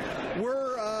 and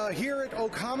we're here at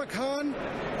O-Comic-Con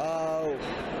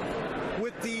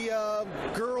with the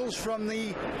girls from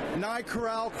the Nye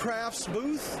Corral Crafts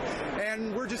booth,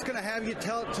 and we're just going to have you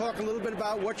talk a little bit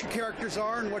about what your characters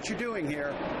are and what you're doing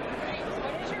here.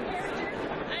 What is your character?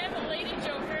 I am a Lady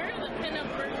Joker, the pin-up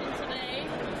version today.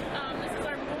 This is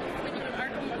our movie we do at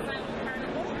Arkham Asylum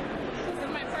Carnival. This is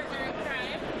my partner in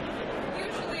crime.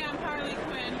 Usually I'm Harley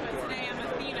Quinn, but today I'm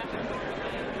Athena.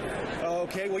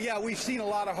 Okay, well, yeah, we've seen a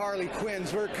lot of Harley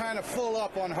Quinns. We're kind of full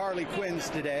up on Harley Quinns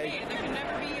today. Hey, there can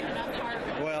never be enough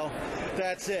Harley. Well,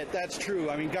 that's it. That's true.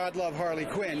 I mean, God love Harley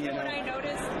Quinn, you know. What I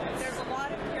noticed, there's a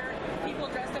lot of people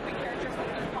dressed up in characters with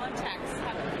their contacts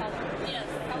have a color. Yes.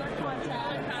 Color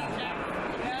contacts. I'm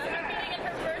getting in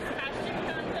her first costume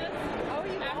contest. Oh,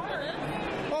 you are?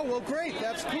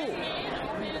 Cool.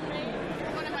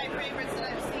 One of my favorites that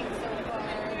I've seen so far.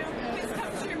 Please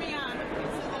come cheer me on.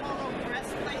 It's a little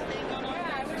breastplate thing going on.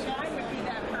 Yeah, I wish I would be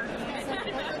that person. It's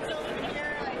over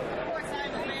here. Like, of course,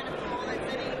 I'm a fan of all that's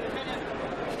any kind of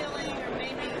killing or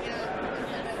maiming.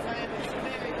 That's why I'm a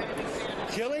very, very big fan of.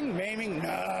 Killing, maiming?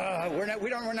 No, we're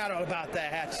not all about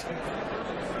that.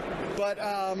 But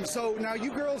so now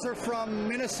you girls are from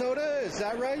Minnesota, is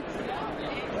that right?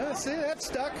 See, that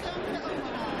stuck.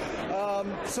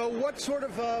 So what sort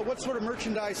of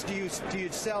merchandise do you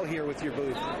sell here with your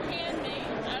booth? It's all handmade.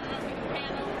 I don't know if you can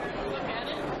pan over and look at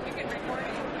it. You can record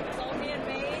it. It's all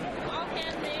handmade. All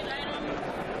handmade items.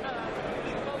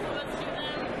 Both of us do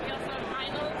them. We also have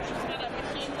vinyl. She's got a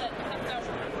machine that cuts out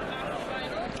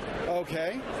vinyl.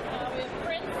 Okay. We have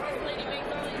prints. This lady makes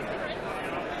all these prints.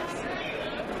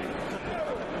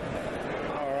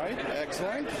 All right.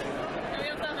 Excellent. And we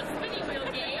also have a spinning wheel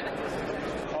game.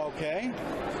 Okay.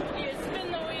 You spin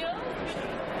the wheel,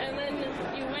 and then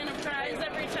you win a prize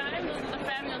every time. Those are the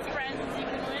fabulous prizes you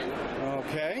can win.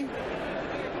 Okay.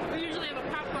 We usually have a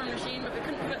popcorn machine, but we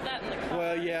couldn't put that in the car.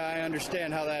 Well, yeah, I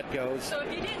understand how that goes. So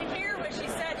if you didn't hear what she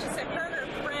said her and her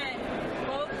friend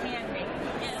both handmade.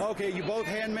 Yes. Okay, you both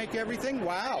hand make everything?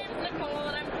 Wow. My name's Nicole,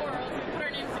 and I'm Coral, so we put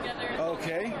our names together.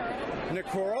 Okay.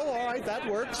 Nicole, all right, that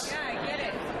works. Yeah, I get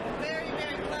it. Very,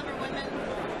 very clever women.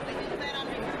 We do plan on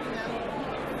recruiting them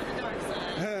for the dark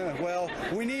side. Well,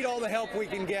 we need all the help we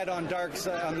can get on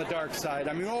the dark side.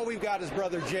 I mean, all we've got is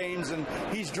Brother James, and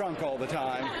he's drunk all the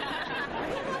time.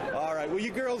 All right. Well,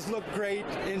 you girls look great.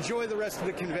 Enjoy the rest of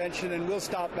the convention, and we'll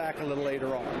stop back a little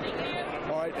later on.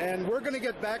 All right. And we're going to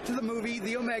get back to the movie,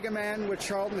 The Omega Man, with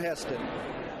Charlton Heston.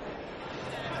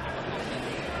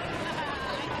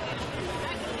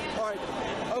 All right.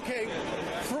 Okay.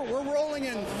 We're rolling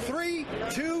in 3,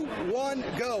 2, 1,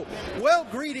 go. Well,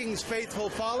 greetings, faithful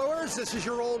followers. This is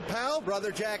your old pal,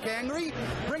 Brother Jack Angry,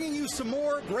 bringing you some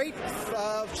more great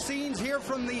scenes here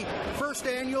from the first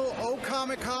annual O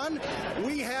Comic Con.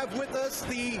 We have with us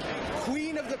the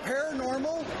Queen of the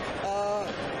Paranormal.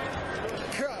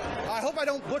 I hope I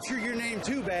don't butcher your name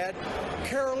too bad.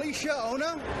 Carolicia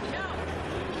Ona?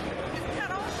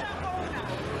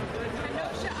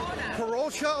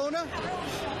 Carolcia Ona?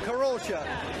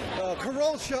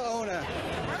 Carolcia Ona.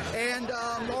 And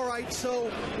all right,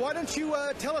 so why don't you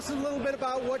tell us a little bit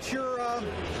about what your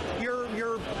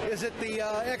is it the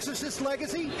Exorcist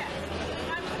legacy? Yes.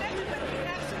 I'm connected with the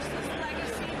Exorcist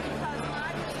legacy because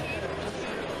I was able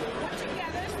to put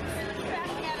together some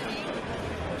cinematic editing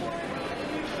for the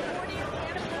 40th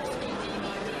anniversary DVD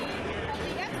of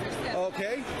The Exorcist.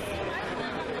 Okay. I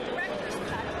work on the director's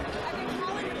cut. I've been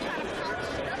calling it kind of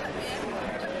polished it up a bit,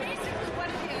 but basically what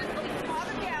it is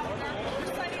Father Gallagher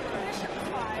reciting the bishop's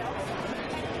files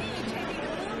and me taking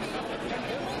the movie and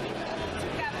putting it all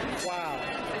together. Wow.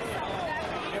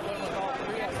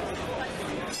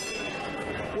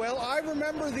 Well, I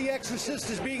remember The Exorcist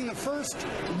as being the first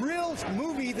real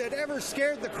movie that ever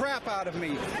scared the crap out of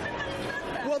me.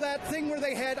 Well, that thing where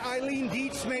they had Eileen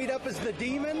Dietz made up as the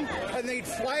demon and they'd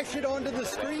flash it onto the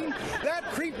screen, that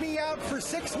creeped me out for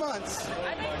 6 months.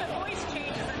 I think the voice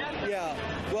changes enough. Yeah.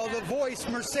 Well, the voice,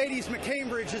 Mercedes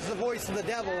McCambridge, is the voice of the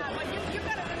devil. Yeah, but you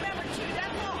got to remember, too,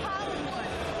 that's all Hollywood.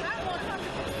 I'm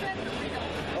 100% the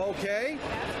real. Okay.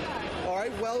 All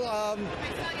right. Well, Can I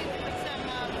tell you some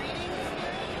readings?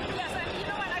 Yes, you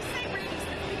know what? I say readings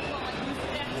because people like use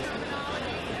that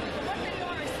terminology. But what they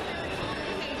are is spirit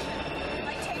communication.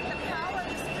 I take the power of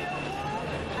the spirit world,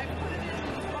 I put it into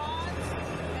these rods,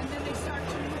 and then they start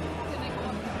to move, and they go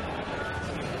up.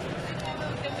 They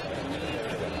make the needs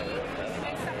be,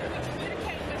 and something we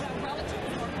communicate with our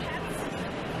relatives or pets.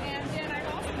 And then I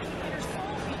also do inner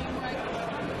soul reading where I don't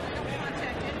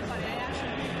contact anybody. I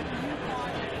actually read you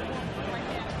thought and work like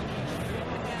that.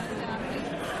 And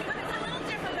but it's a little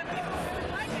different than people really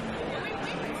like it.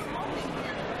 We've been smoking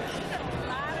here. She's got a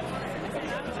lot of fun. And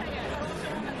I'll tell you,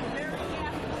 I'm very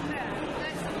happy with that.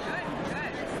 That's good.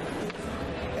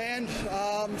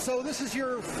 and so is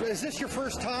this your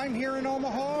first time here in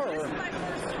Omaha? Or? This is my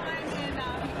first time in the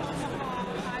Omaha,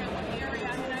 Iowa area.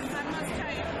 And I must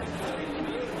tell you,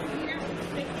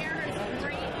 the air is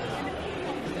great and the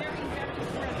people are very, very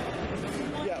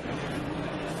friendly. Yeah.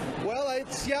 Well,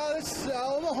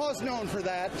 Omaha's known for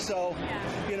that, so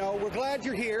you know we're glad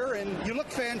you're here, and you look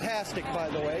fantastic, by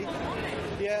the way.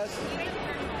 Yes.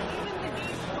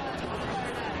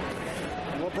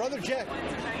 Well, Brother Jack.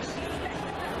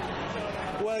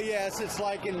 Well, yes, it's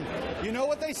like you know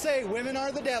what they say, women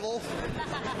are the devil.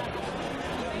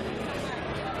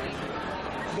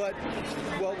 But,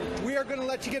 well, we are going to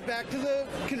let you get back to the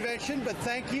convention, but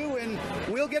thank you, and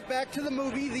we'll get back to the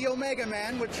movie, The Omega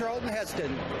Man, with Charlton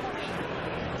Heston.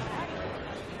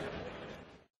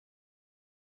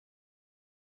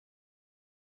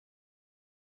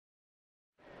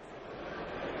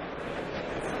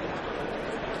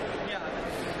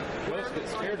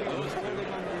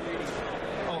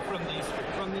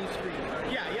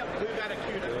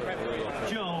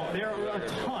 Joe, there are a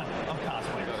ton of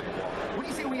cosplayers. What do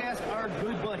you say we ask our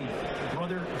good buddy,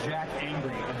 Brother Jack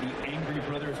Angry of the Angry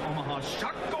Brothers Omaha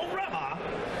Shakorama,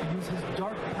 to use his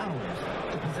dark powers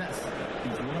to possess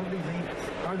these lovely ladies,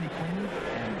 Harley Quinn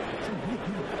and some really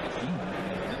cool demon.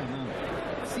 I don't know.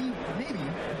 See, maybe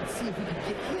we could see if we could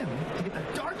get him to get the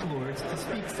Dark Lords to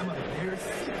speak some of their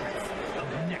secrets of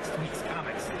next week's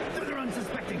comics through their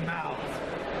unsuspecting mouths.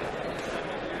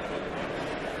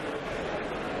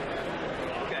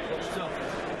 So,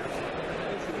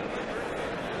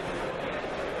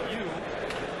 you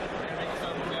can make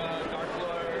some Dark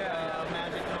Lord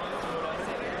magic noise or whatever,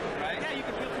 right? Yeah, you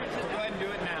can feel free to just go ahead and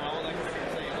do it now, like whatever you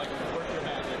say, like work your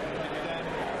magic. And then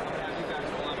I'll have you guys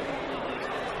pull up.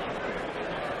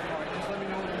 Alright, just let me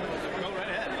know when you're ready. Go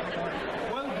right ahead.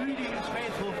 Well, greetings,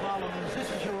 faithful followers. This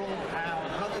is your old pal,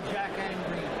 Brother Jack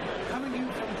Angry, coming to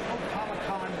you from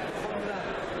Comic-Con, from the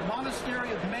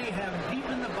Monastery of Mayhem, deep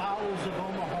in the bowels of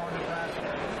Omaha,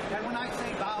 Nebraska. And when I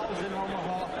say bowels in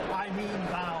Omaha, I mean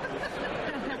bowels.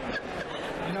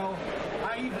 You know,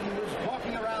 I even was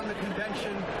walking around the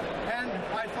convention, and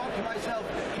I thought to myself,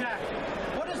 Jack,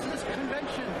 what does this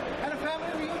convention and a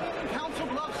family reunion in Council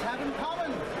Bluffs have in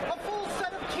common? A full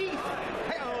set of teeth!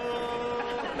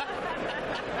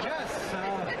 Yes,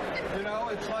 you know,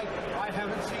 it's like I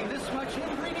haven't seen this much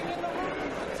inbreeding in the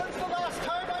room since the last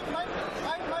time my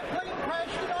plane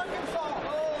crashed in Arkansas.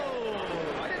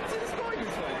 I didn't see this going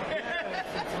this way. Yes,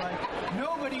 it's like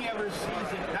nobody ever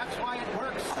sees it. That's why it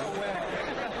works so well.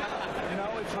 You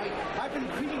know, it's like I've been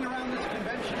creeping around this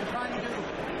convention trying to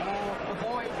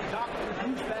avoid Dr.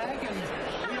 Douchebag, and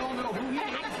we all know who he is.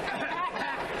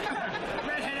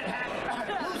 Red-headed hack,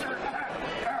 loser,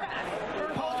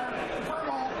 poser,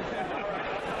 furball.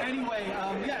 Anyway,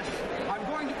 yes, I'm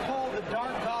going to call the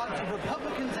dark gods of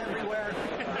Republicans everywhere,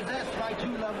 possessed by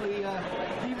two lovely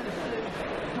demonesses,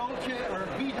 Dolce or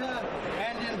Vita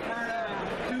and Inferna,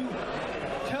 to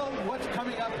tell what's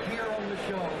coming up here on the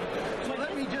show. So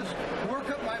let me just work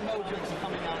up my mojo.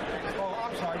 Coming out next. Oh,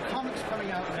 I'm sorry. Comics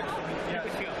coming out next week. Yes.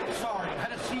 Sorry, I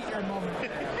had a senior moment.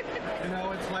 You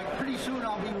know, it's like pretty soon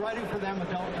I'll be writing for them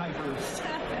adult diapers.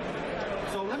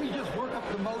 So let me just work up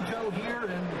the mojo here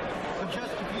and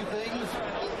adjust a few things.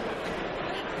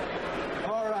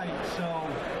 All right, so.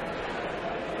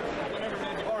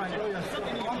 All right, oh yes.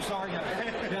 Oh, I'm sorry.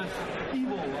 Yes,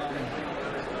 evil.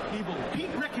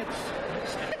 Pete Ricketts.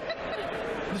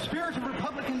 The spirit of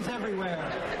Republicans everywhere.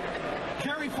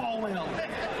 Jerry Falwell.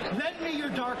 Lend me your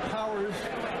dark powers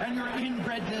and your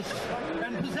inbredness,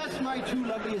 and possess my two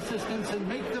lovely assistants and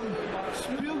make them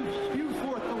spew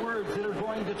forth the words that are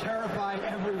going to terrify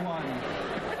everyone.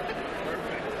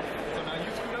 Perfect. So now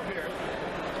you scoot up here.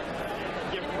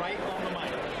 Get right on the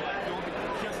mic. Don't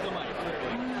just the mic,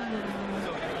 clearly. So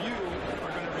you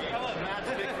are going to read Matt's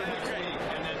pick for next week,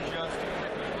 and then just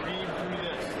read through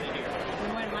this to here.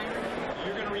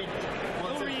 You're going to read,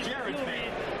 well, it says Jared's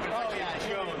pick. Oh, yeah,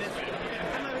 Joe's. I'm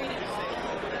going to read it.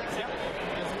 Yep.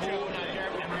 It's Joe, not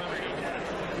Jared, and remember,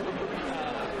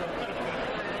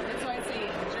 So I see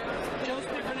Joe's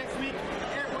pick for next week.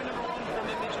 Eric went number 1 from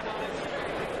Image Comics.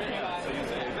 So you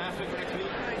say Matt's pick for next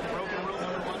week. Broken Rule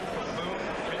number 1 from Boom.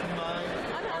 Written by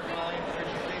Artline.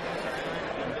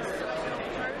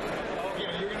 Oh,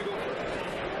 yeah, you're going to go first.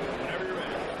 Whenever you're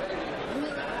ready.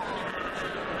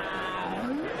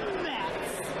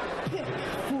 Matt's pick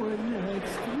for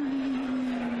next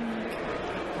week.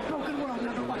 Broken World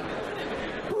number 1.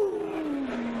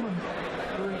 Boom!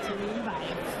 Written by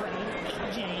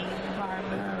Frank J.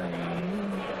 Barbary.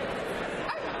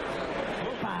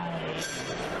 By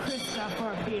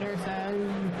Christopher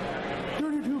Peterson.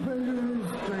 32 pages,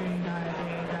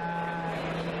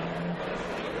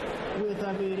 399. With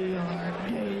a meteor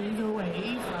days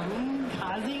away from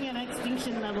causing an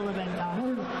extinction level event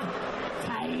on Earth.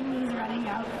 Time is running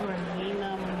out for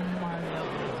Lena Marlowe.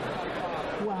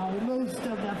 While most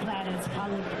of the planet's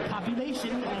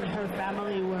population and her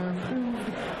family were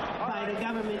approved by the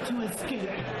government to escape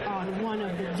on one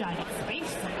of the giant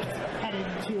spaceships headed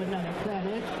to another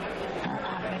planet, her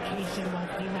application was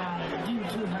denied due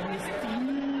to her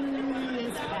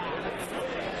mysterious past.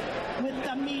 With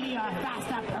the meteor fast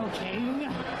approaching,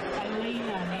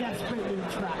 Elena desperately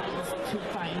tries to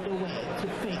find a way to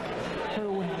fake her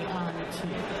way onto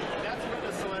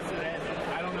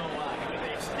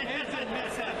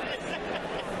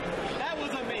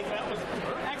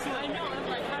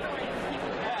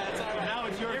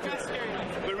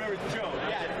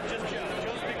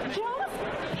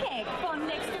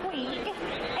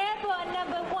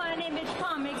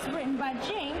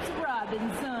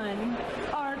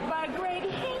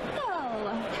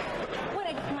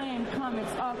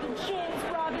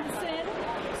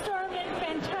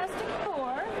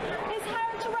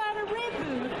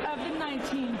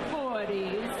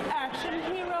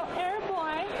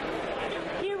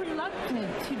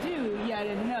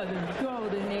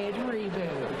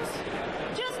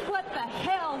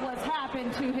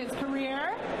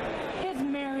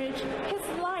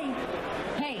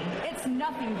There's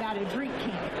nothing that a drink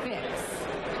can't fix.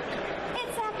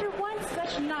 It's after one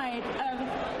such night of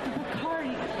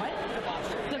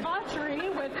debauchery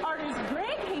with artist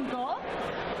Greg Hinkle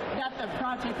that the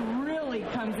project really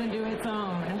comes into its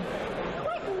own.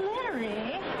 Quite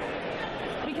literally,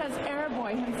 because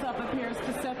Airboy himself appears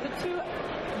to set the two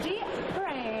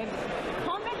depraved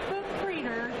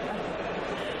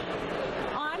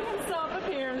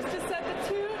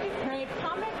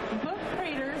comic book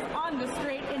readers on the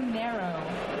straight and narrow.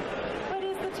 But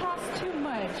is the toss too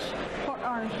much for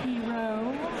our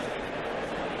hero?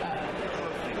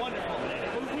 Wonderful.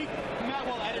 Matt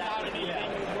will edit out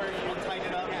anything where you tighten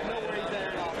it up. No worries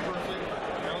there. Perfect.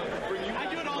 I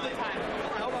do it all the time.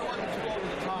 I hope I wasn't too over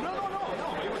the top. No.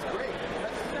 It was great.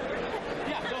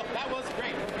 That was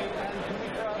great. And can we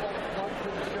grab a plug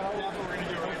for the show? That's what we're going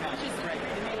to do right now. She's great.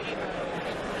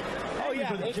 Oh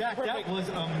yeah, Jack, that was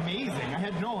amazing. I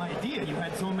had no idea you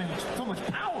had so much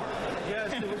power.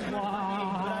 Yes, it was wow.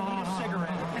 I need a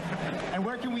cigarette. And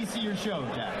where can we see your show,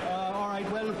 Jack? All right,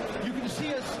 well, you can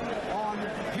see us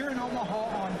here in Omaha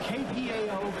on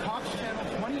KPAO, Cox Channel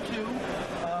 22.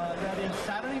 That is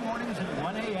Saturday mornings at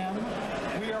 1 a.m.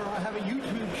 We have a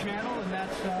YouTube channel, and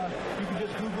that's, you can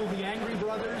just Google The Angry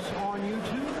Brothers on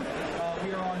YouTube.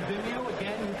 We are on Vimeo.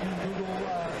 Again, you can Google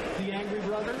The Angry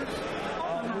Brothers.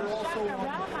 We're also on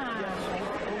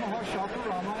Omaha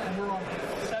Shopperama, and we're on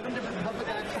 7 different public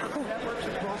access networks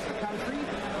across the country.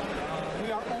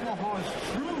 We are Omaha's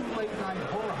true late-night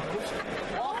horror host,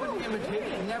 often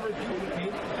imitated, never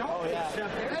duplicated. Don't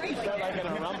accept anything. Like in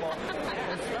a rumble.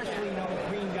 Especially no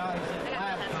green guys in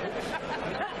lab coats.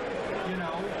 You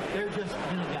know, they're just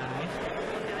green guys.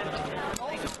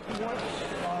 Also, if you want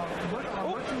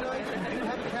merchandise, we do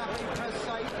have a Cafe Press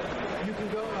site. You can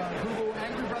go Google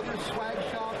Angry Brothers Swag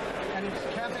Shop, and it's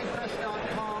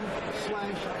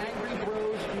cafepress.com/Angry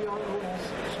Bros BROS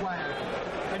swag.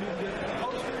 And you can get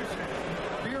posters,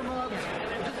 beer mugs,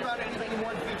 just about anything you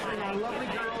want featuring our lovely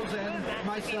girls and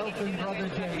myself and Brother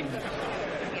James.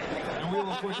 And we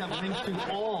will, of course, have links to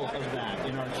all of that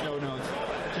in our show notes.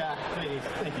 Jack, please,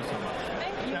 thank you so much.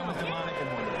 Thank you. That was demonic and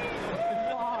wonderful.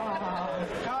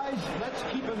 Guys, let's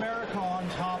keep America on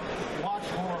top. Watch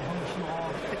horror host you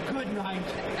all. Good night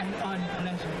and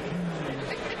unpleasant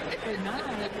dreams. Good night.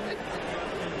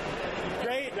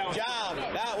 Great job.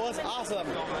 That was awesome.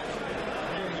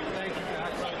 Thank you,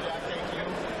 Jack. Thank you.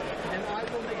 And I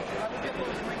will get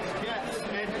those links. Yes.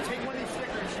 And take one of these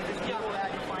stickers. You just Google that.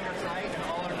 You'll find our site and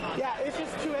all our content. Yeah, it's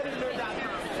just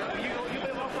twoheadednerd.com. So you'll be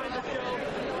able to find the show.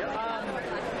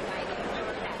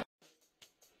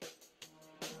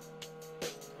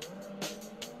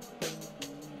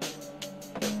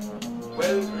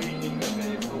 Well, greetings,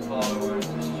 faithful followers.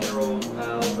 This is your old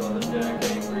pal, Brother Jack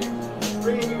Angry,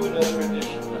 bringing you another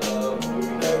edition of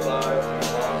Movie Night Live.